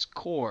at its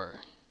core.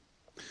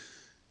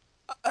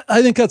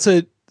 I think that's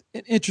an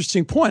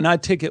interesting point.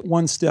 I'd take it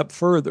one step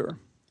further.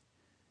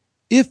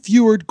 If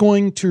you were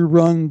going to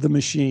run the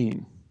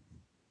machine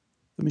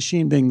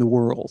being the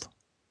world,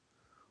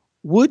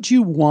 would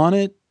you run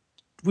it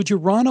with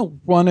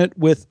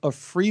a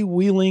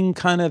freewheeling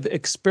kind of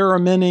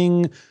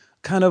experimenting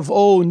kind of,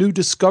 new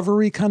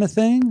discovery kind of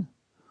thing?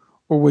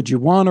 Or would you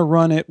want to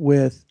run it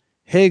with,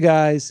 hey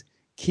guys,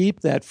 keep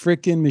that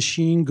frickin'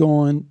 machine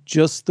going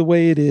just the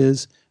way it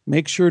is.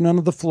 Make sure none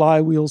of the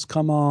flywheels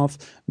come off.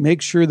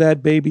 Make sure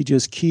that baby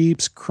just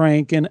keeps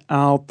cranking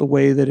out the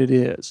way that it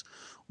is.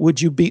 Would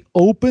you be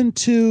open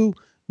to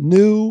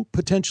new,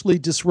 potentially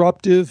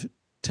disruptive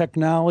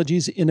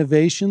technologies,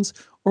 innovations,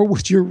 or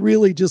would you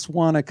really just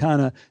want to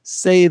kind of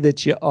say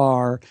that you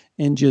are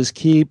and just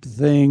keep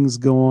things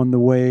going the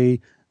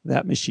way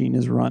that machine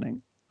is running?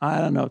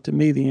 I don't know. To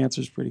me, the answer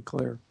is pretty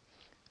clear.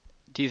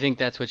 Do you think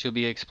that's what you'll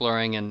be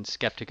exploring in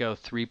Skeptiko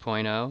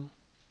 3.0?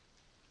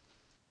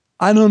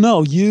 I don't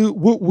know.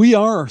 We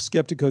are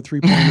Skeptiko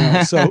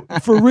 3.0. So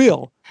for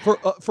real,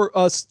 for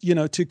us,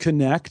 to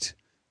connect,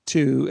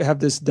 to have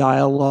this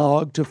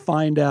dialogue, to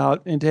find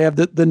out, and to have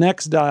the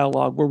next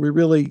dialogue where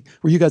you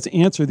guys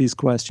answer these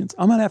questions.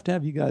 I'm gonna have to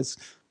have you guys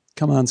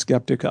come on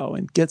Skeptiko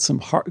and get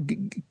some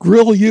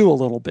grill you a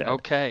little bit.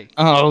 Okay.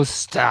 Oh,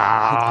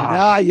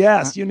 stop.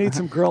 Yes, you need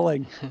some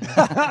grilling.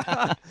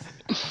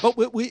 But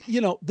we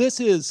this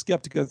is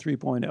Skeptiko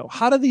 3.0.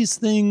 How do these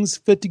things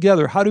fit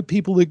together? How do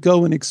people that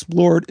go and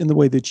explore it in the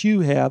way that you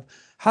have,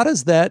 how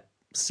does that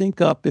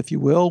sync up, if you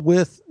will,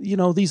 with,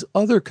 these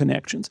other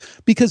connections?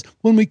 Because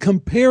when we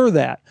compare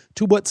that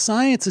to what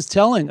science is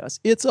telling us,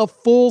 it's a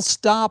full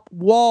stop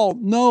wall.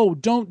 No,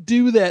 don't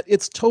do that.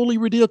 It's totally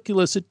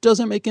ridiculous. It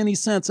doesn't make any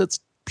sense. It's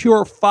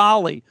pure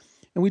folly.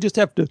 And we just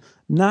have to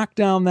knock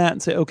down that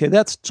and say, okay,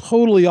 that's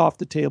totally off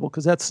the table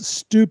because that's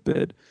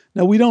stupid.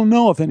 Now, we don't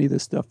know if any of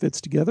this stuff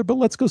fits together, but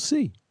let's go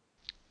see.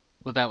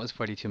 Well, that was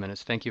 42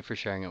 minutes. Thank you for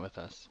sharing it with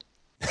us.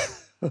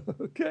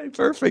 Okay,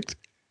 perfect.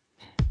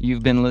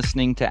 You've been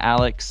listening to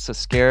Alex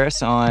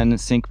Sascaris on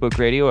SyncBook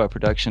Radio, a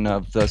production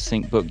of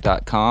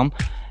thesyncbook.com.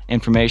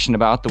 Information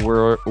about the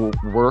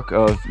work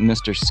of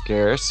Mr.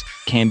 Scaris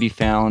can be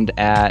found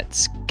at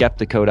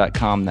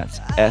skeptiko.com. That's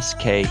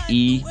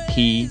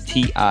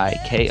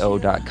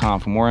skeptiko.com.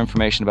 For more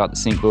information about the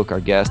SyncBook, our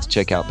guests,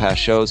 check out past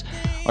shows,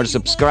 or to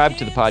subscribe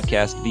to the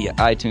podcast via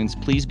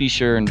iTunes, please be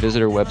sure and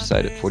visit our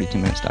website at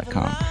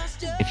 42minutes.com.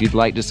 If you'd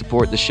like to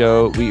support the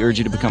show, we urge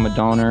you to become a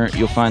donor.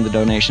 You'll find the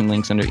donation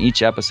links under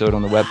each episode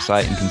on the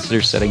website and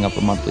consider setting up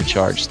a monthly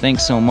charge.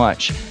 Thanks so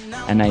much.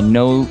 And I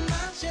know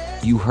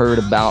you heard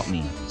about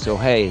me. So,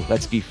 hey,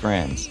 let's be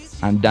friends.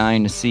 I'm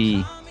dying to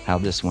see how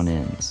this one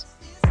ends.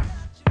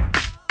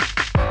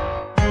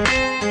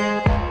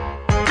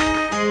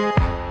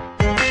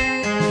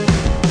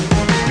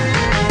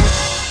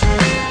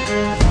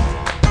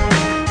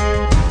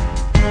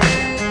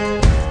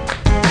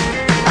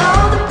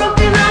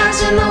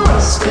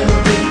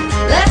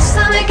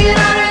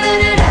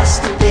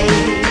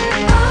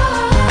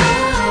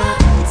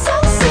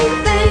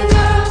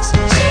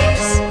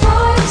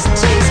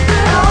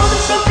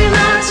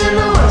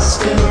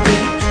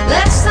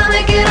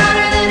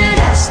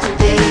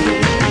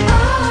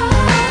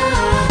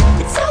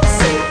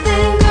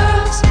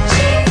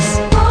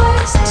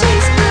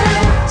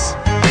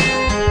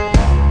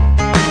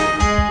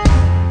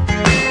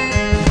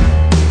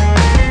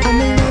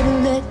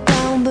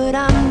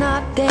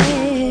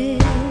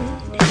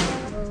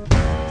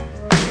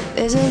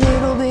 There's a little